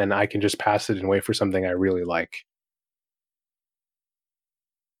this, and I can just pass it and wait for something I really like.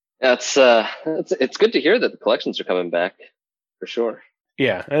 It's good to hear that the collections are coming back, for sure.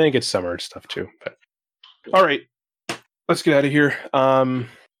 Yeah, I think it's summer stuff too. But all right, let's get out of here. My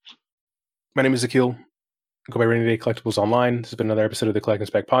name is Akil. Go by Rainy Day Collectibles Online. This has been another episode of the Collect and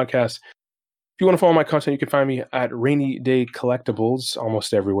Spec Podcast. If you want to follow my content, you can find me at Rainy Day Collectibles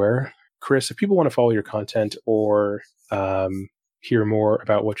almost everywhere. Chris, if people want to follow your content or hear more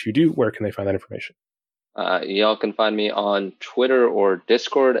about what you do, where can they find that information? Y'all can find me on Twitter or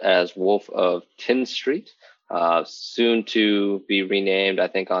Discord as Wolf of Tin Street. Soon to be renamed, I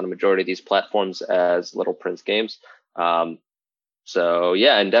think, on a majority of these platforms as Little Prince Games. So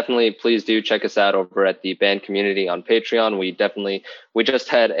yeah, and definitely please do check us out over at the band community on Patreon. We just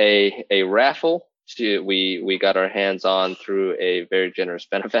had a raffle. We got our hands on through a very generous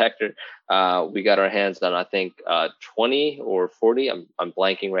benefactor. We got our hands on, I think, 20 or 40. I'm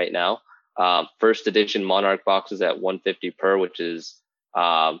blanking right now. First edition Monarch boxes at $150 per, which is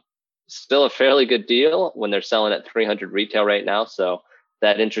still a fairly good deal when they're selling at $300 retail right now. So if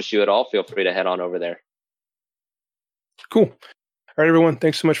that interests you at all, feel free to head on over there. Cool. All right, everyone.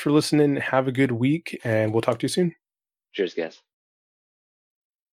 Thanks so much for listening. Have a good week, and we'll talk to you soon. Cheers, guys.